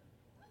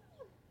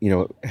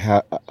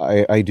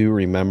 I do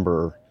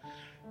remember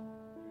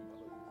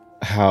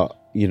how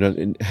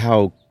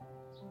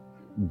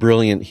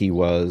brilliant he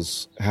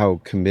was, how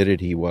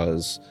committed he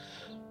was,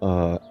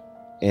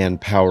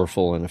 and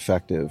powerful and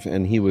effective.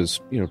 And he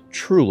was,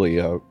 truly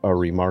a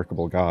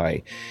remarkable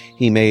guy.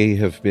 He may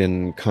have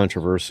been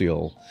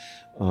controversial,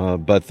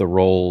 but the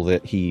role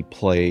that he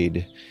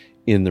played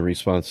in the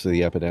response to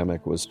the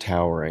epidemic was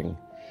towering.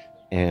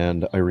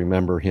 And I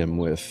remember him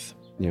with,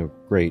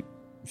 great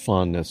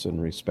fondness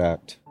and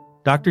respect.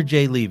 Dr.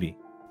 Jay Levy.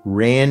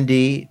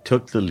 Randy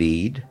took the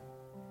lead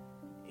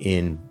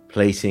in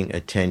placing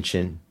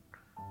attention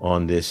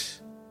on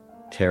this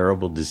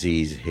terrible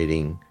disease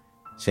hitting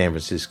San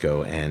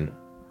Francisco and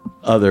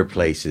other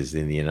places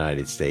in the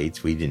United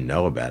States. We didn't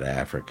know about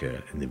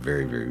Africa in the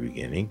very, very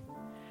beginning.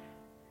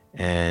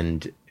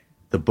 And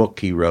the book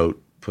he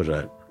wrote put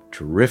a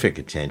terrific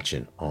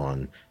attention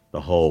on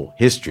the whole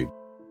history.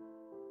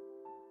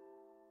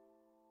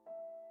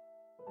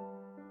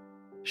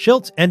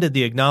 Schultz ended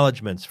the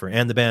acknowledgments for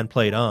And the Band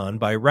Played On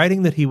by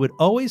writing that he would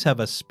always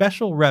have a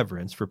special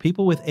reverence for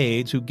people with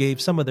AIDS who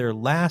gave some of their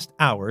last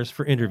hours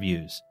for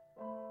interviews,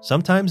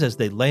 sometimes as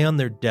they lay on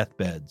their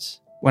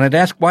deathbeds. When I'd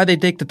ask why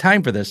they'd take the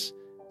time for this,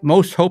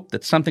 most hoped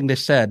that something they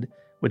said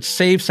would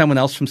save someone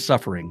else from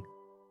suffering.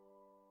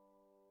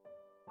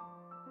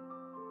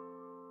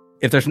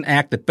 If there's an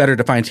act that better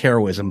defines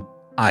heroism,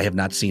 I have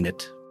not seen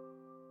it.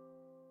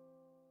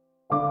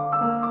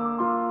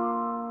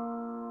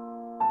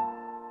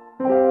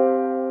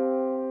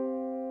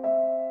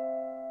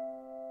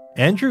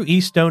 Andrew E.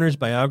 Stoner's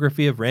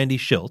biography of Randy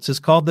Schultz is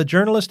called The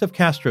Journalist of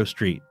Castro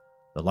Street,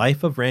 The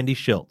Life of Randy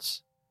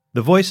Schultz.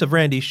 The voice of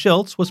Randy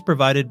Schultz was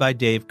provided by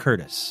Dave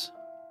Curtis.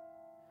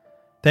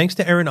 Thanks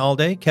to Aaron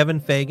Alday, Kevin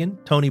Fagan,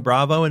 Tony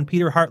Bravo, and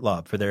Peter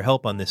Hartlaub for their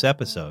help on this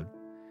episode.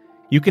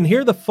 You can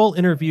hear the full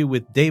interview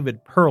with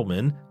David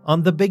Perlman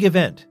on The Big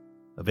Event,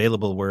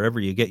 available wherever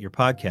you get your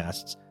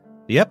podcasts.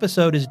 The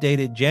episode is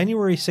dated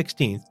January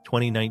 16,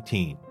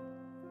 2019.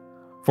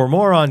 For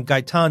more on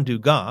Gaetan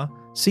Dugas,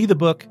 see the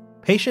book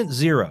Patient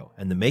Zero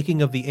and the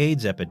Making of the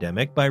AIDS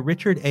Epidemic by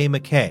Richard A.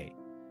 McKay,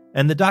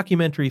 and the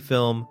documentary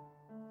film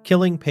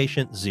Killing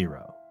Patient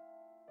Zero.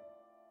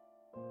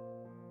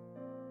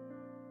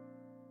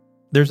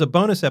 There's a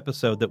bonus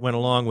episode that went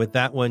along with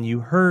that one. You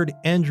heard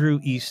Andrew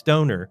E.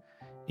 Stoner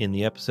in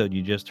the episode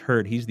you just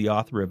heard. He's the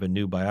author of a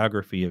new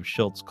biography of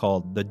Schultz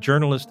called The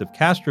Journalist of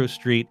Castro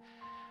Street.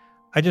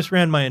 I just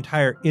ran my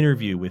entire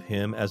interview with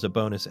him as a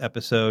bonus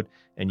episode,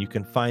 and you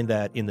can find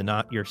that in the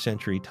Not Your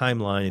Century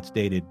timeline. It's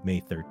dated May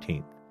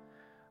 13th.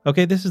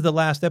 Okay, this is the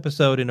last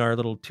episode in our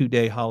little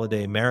 2-day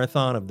holiday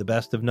marathon of the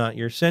best of Not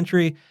Your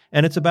Century,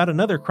 and it's about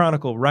another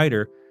Chronicle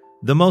writer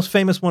The most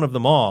famous one of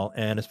them all,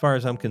 and as far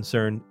as I'm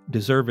concerned,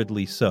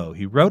 deservedly so.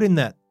 He wrote in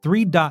that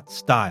 3-dot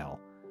style,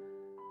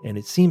 and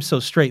it seems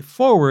so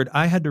straightforward,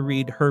 I had to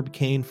read Herb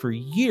Caen for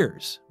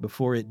years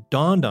before it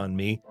dawned on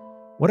me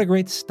what a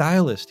great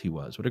stylist he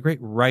was, what a great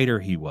writer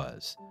he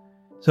was.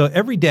 So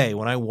every day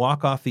when I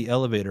walk off the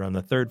elevator on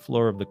the 3rd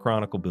floor of the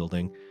Chronicle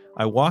building,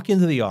 I walk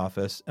into the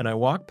office and I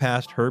walk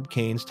past Herb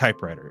Caen's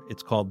typewriter.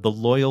 It's called the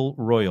Loyal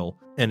Royal,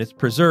 and it's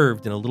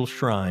preserved in a little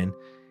shrine.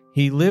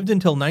 He lived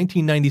until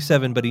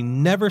 1997, but he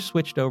never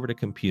switched over to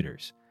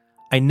computers.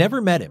 I never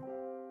met him,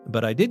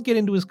 but I did get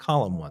into his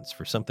column once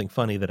for something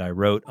funny that I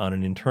wrote on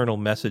an internal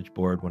message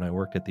board when I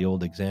worked at the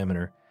old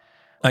Examiner.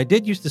 I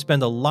did used to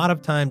spend a lot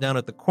of time down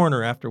at the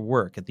corner after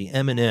work at the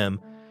M&M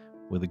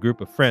with a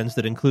group of friends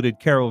that included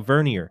Carol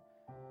Vernier.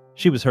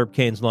 She was Herb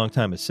Caen's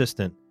longtime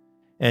assistant,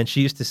 and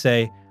she used to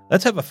say,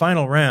 "Let's have a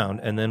final round,"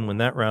 and then when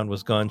that round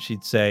was gone,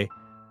 she'd say,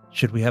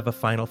 "Should we have a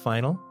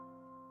final?"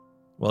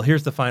 Well,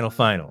 here's the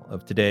final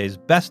of today's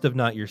Best of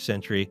Not Your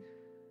Century.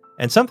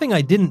 And something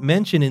I didn't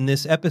mention in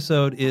this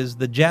episode is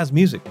the jazz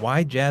music.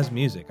 Why jazz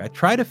music? I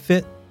try to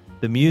fit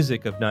the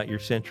music of Not Your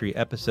Century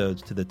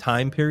episodes to the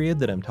time period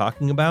that I'm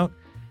talking about.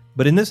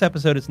 But in this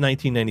episode, it's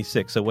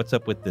 1996, so what's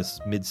up with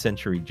this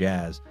mid-century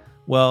jazz?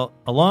 Well,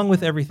 along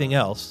with everything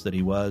else that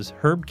he was,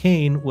 Herb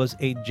Caen was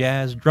a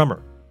jazz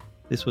drummer.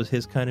 This was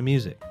his kind of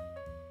music.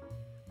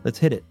 Let's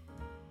hit it.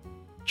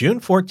 June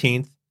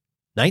 14th,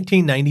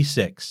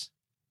 1996.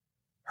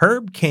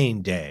 Herb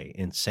Caen Day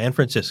in San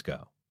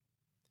Francisco.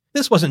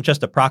 This wasn't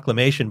just a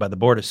proclamation by the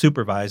Board of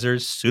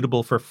Supervisors,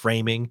 suitable for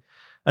framing,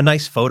 a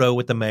nice photo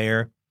with the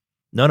mayor.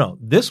 No,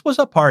 this was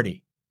a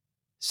party.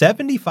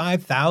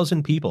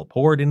 75,000 people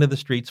poured into the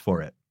streets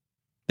for it.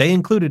 They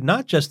included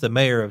not just the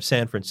mayor of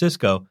San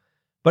Francisco,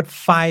 but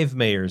 5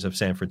 mayors of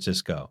San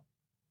Francisco.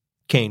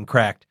 Caen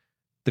cracked,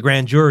 "The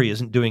grand jury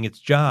isn't doing its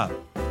job."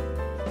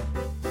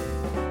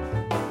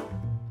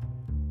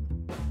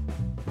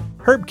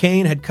 Herb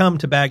Caen had come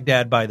to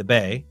Baghdad by the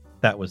Bay.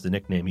 That was the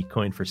nickname he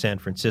coined for San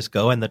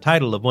Francisco and the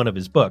title of one of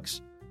his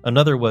books.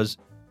 Another was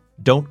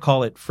Don't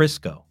Call It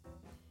Frisco.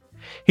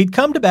 He'd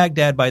come to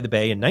Baghdad by the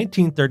Bay in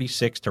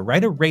 1936 to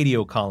write a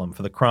radio column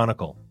for the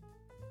Chronicle.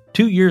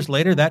 2 years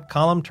later, that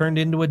column turned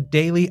into a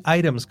daily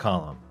items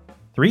column.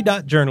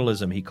 3-dot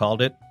journalism, he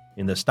called it,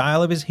 in the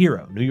style of his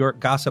hero, New York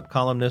gossip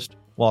columnist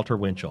Walter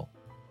Winchell.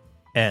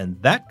 And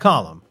that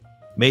column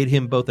made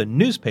him both a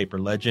newspaper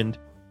legend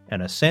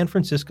and a San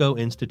Francisco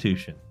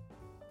institution.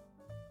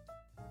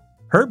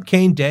 Herb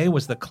Caen Day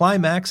was the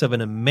climax of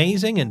an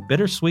amazing and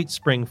bittersweet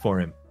spring for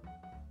him.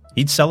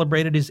 He'd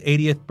celebrated his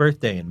 80th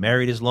birthday and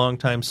married his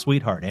longtime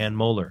sweetheart, Ann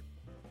Moeller.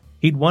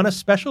 He'd won a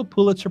special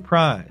Pulitzer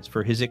Prize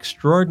for his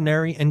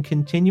extraordinary and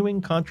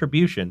continuing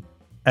contribution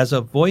as a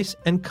voice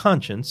and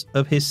conscience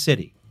of his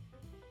city.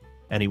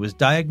 And he was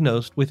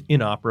diagnosed with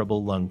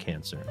inoperable lung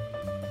cancer.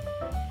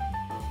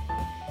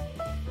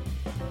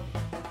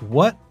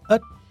 What a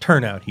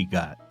turnout he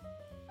got.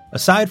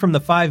 Aside from the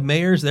 5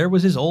 mayors, there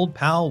was his old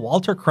pal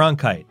Walter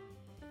Cronkite.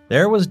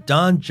 There was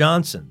Don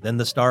Johnson, then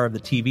the star of the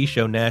TV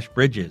show Nash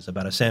Bridges,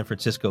 about a San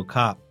Francisco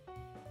cop.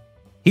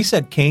 He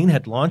said Caen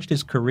had launched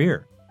his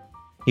career.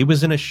 He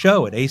was in a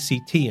show at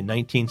ACT in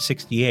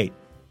 1968.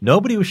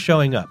 Nobody was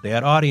showing up. They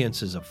had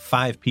audiences of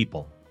 5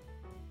 people.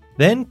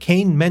 Then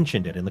Caen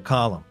mentioned it in the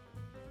column,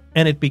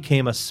 and it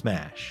became a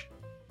smash.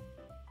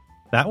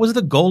 That was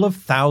the goal of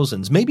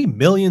thousands, maybe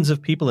millions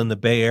of people in the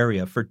Bay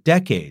Area for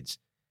decades.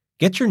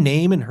 Get your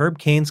name in Herb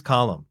Caen's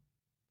column.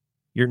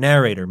 Your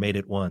narrator made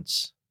it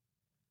once.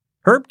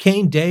 Herb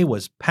Caen Day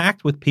was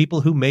packed with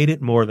people who made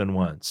it more than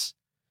once.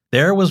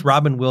 There was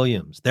Robin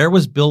Williams. There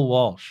was Bill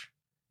Walsh,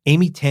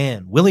 Amy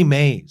Tan, Willie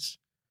Mays.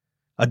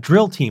 A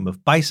drill team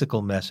of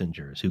bicycle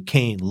messengers who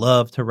Caen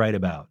loved to write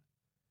about.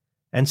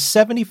 And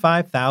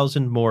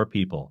 75,000 more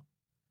people.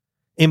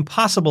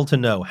 Impossible to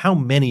know how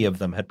many of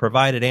them had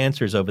provided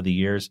answers over the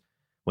years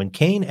when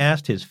Caen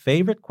asked his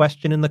favorite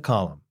question in the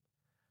column.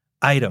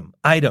 Item,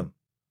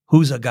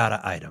 who's a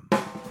gotta item?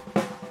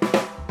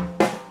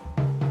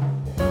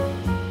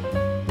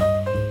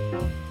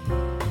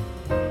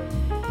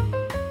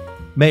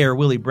 Mayor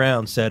Willie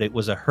Brown said it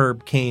was a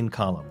Herb Caen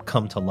column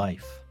come to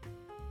life.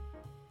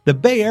 The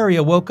Bay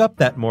Area woke up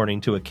that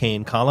morning to a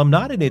Caen column,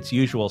 not in its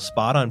usual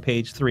spot on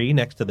page 3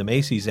 next to the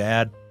Macy's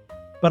ad,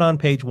 but on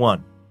page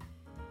 1.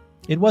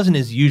 It wasn't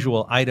his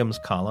usual items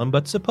column,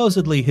 but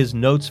supposedly his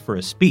notes for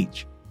a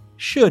speech,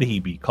 should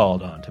he be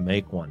called on to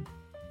make one.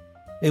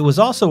 It was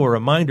also a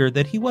reminder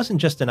that he wasn't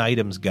just an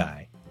items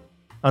guy.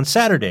 On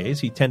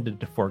Saturdays, he tended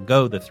to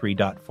forego the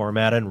 3-dot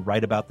format and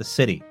write about the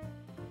city.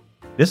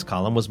 This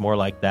column was more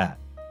like that.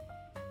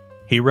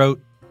 He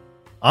wrote,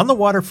 "On the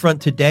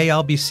waterfront today,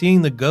 I'll be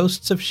seeing the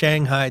ghosts of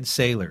Shanghaied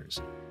sailors,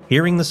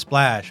 hearing the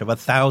splash of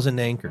 1,000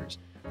 anchors,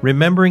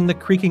 remembering the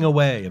creaking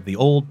away of the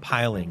old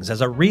pilings as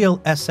a real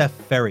SF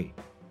ferry,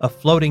 a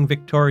floating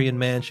Victorian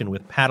mansion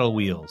with paddle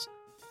wheels,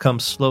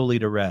 comes slowly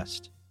to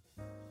rest.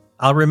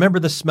 I'll remember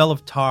the smell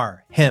of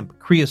tar, hemp,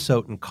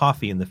 creosote, and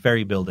coffee in the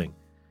ferry building,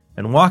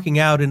 and walking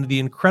out into the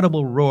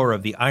incredible roar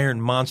of the iron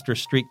monster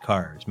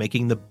streetcars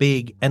making the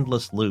big,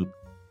 endless loop.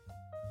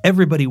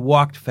 Everybody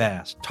walked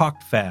fast,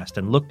 talked fast,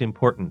 and looked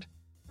important.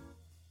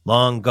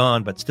 Long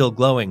gone but still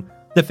glowing,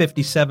 the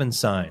 57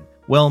 sign,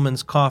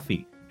 Wellman's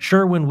Coffee,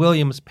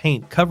 Sherwin-Williams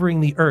paint covering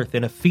the earth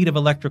in a feat of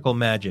electrical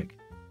magic.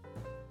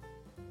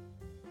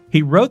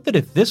 He wrote that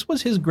if this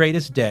was his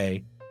greatest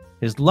day,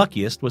 his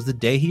luckiest was the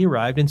day he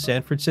arrived in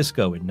San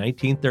Francisco in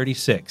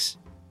 1936.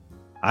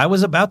 I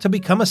was about to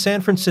become a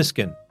San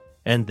Franciscan,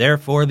 and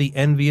therefore the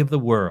envy of the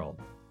world.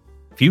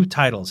 Few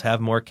titles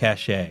have more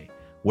cachet.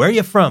 Where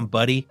you from,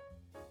 buddy?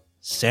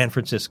 San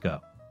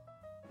Francisco.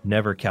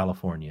 Never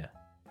California.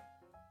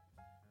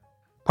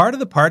 Part of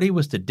the party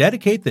was to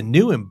dedicate the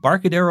new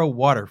Embarcadero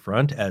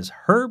waterfront as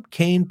Herb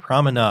Caen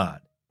Promenade.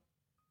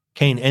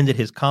 Caen ended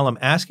his column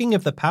asking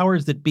if the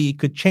powers that be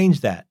could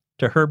change that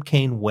to Herb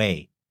Caen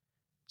Way.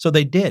 So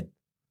they did.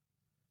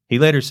 He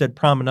later said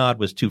promenade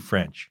was too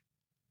French.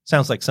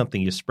 Sounds like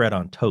something you spread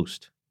on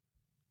toast.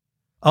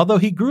 Although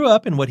he grew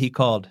up in what he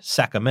called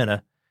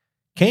Sacramento,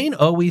 Caen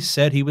always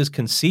said he was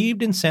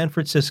conceived in San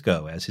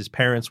Francisco as his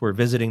parents were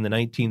visiting the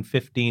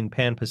 1915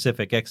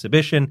 Pan-Pacific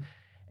Exhibition,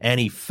 and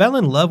he fell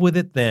in love with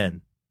it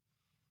then.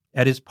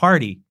 At his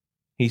party,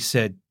 he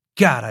said,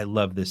 "God, I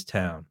love this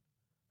town.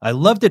 I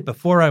loved it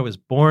before I was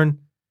born,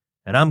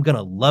 and I'm going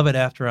to love it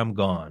after I'm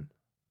gone."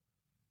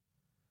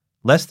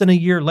 Less than a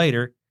year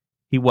later,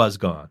 he was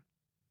gone.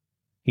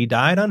 He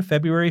died on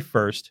February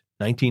 1st,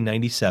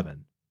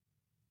 1997.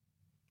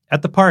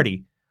 At the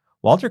party,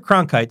 Walter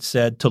Cronkite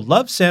said, "To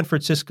love San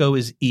Francisco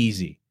is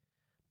easy,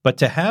 but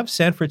to have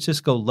San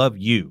Francisco love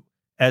you,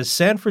 as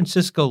San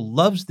Francisco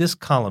loves this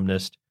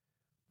columnist,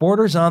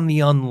 borders on the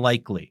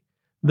unlikely,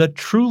 the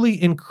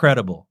truly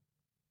incredible."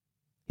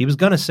 He was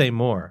going to say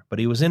more, but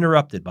he was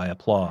interrupted by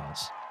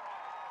applause.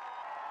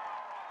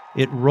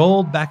 It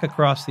rolled back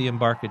across the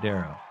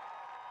Embarcadero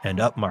and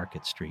up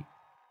Market Street.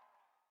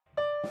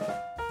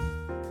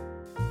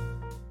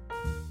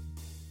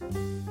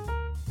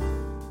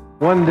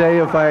 One day,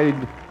 if I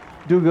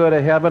do go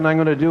to heaven, I'm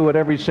going to do what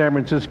every San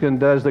Franciscan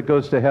does that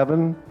goes to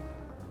heaven.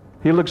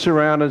 He looks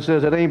around and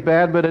says, "It ain't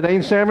bad, but it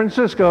ain't San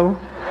Francisco."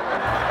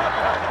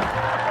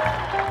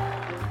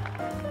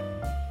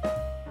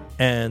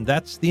 And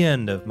that's the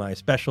end of my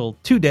special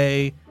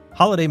 2-day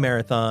holiday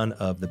marathon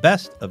of the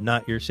best of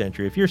Not Your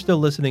Century. If you're still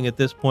listening at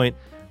this point,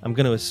 I'm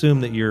going to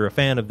assume that you're a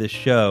fan of this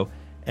show,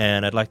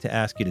 and I'd like to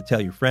ask you to tell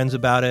your friends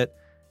about it,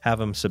 have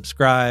them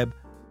subscribe,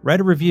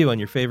 write a review on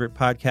your favorite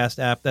podcast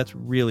app. That's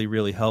really,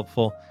 really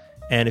helpful.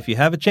 And if you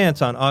have a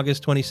chance on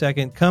August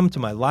 22nd, come to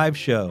my live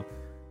show.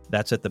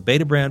 That's at the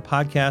Beta Brand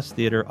Podcast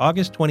Theater,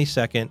 August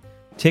 22nd.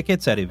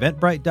 Tickets at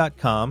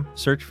eventbrite.com.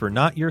 Search for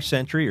Not Your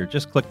Century or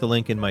just click the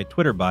link in my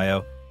Twitter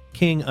bio,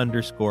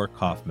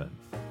 King_Kaufman.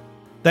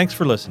 Thanks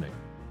for listening.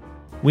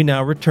 We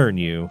now return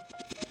you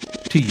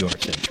to your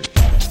century.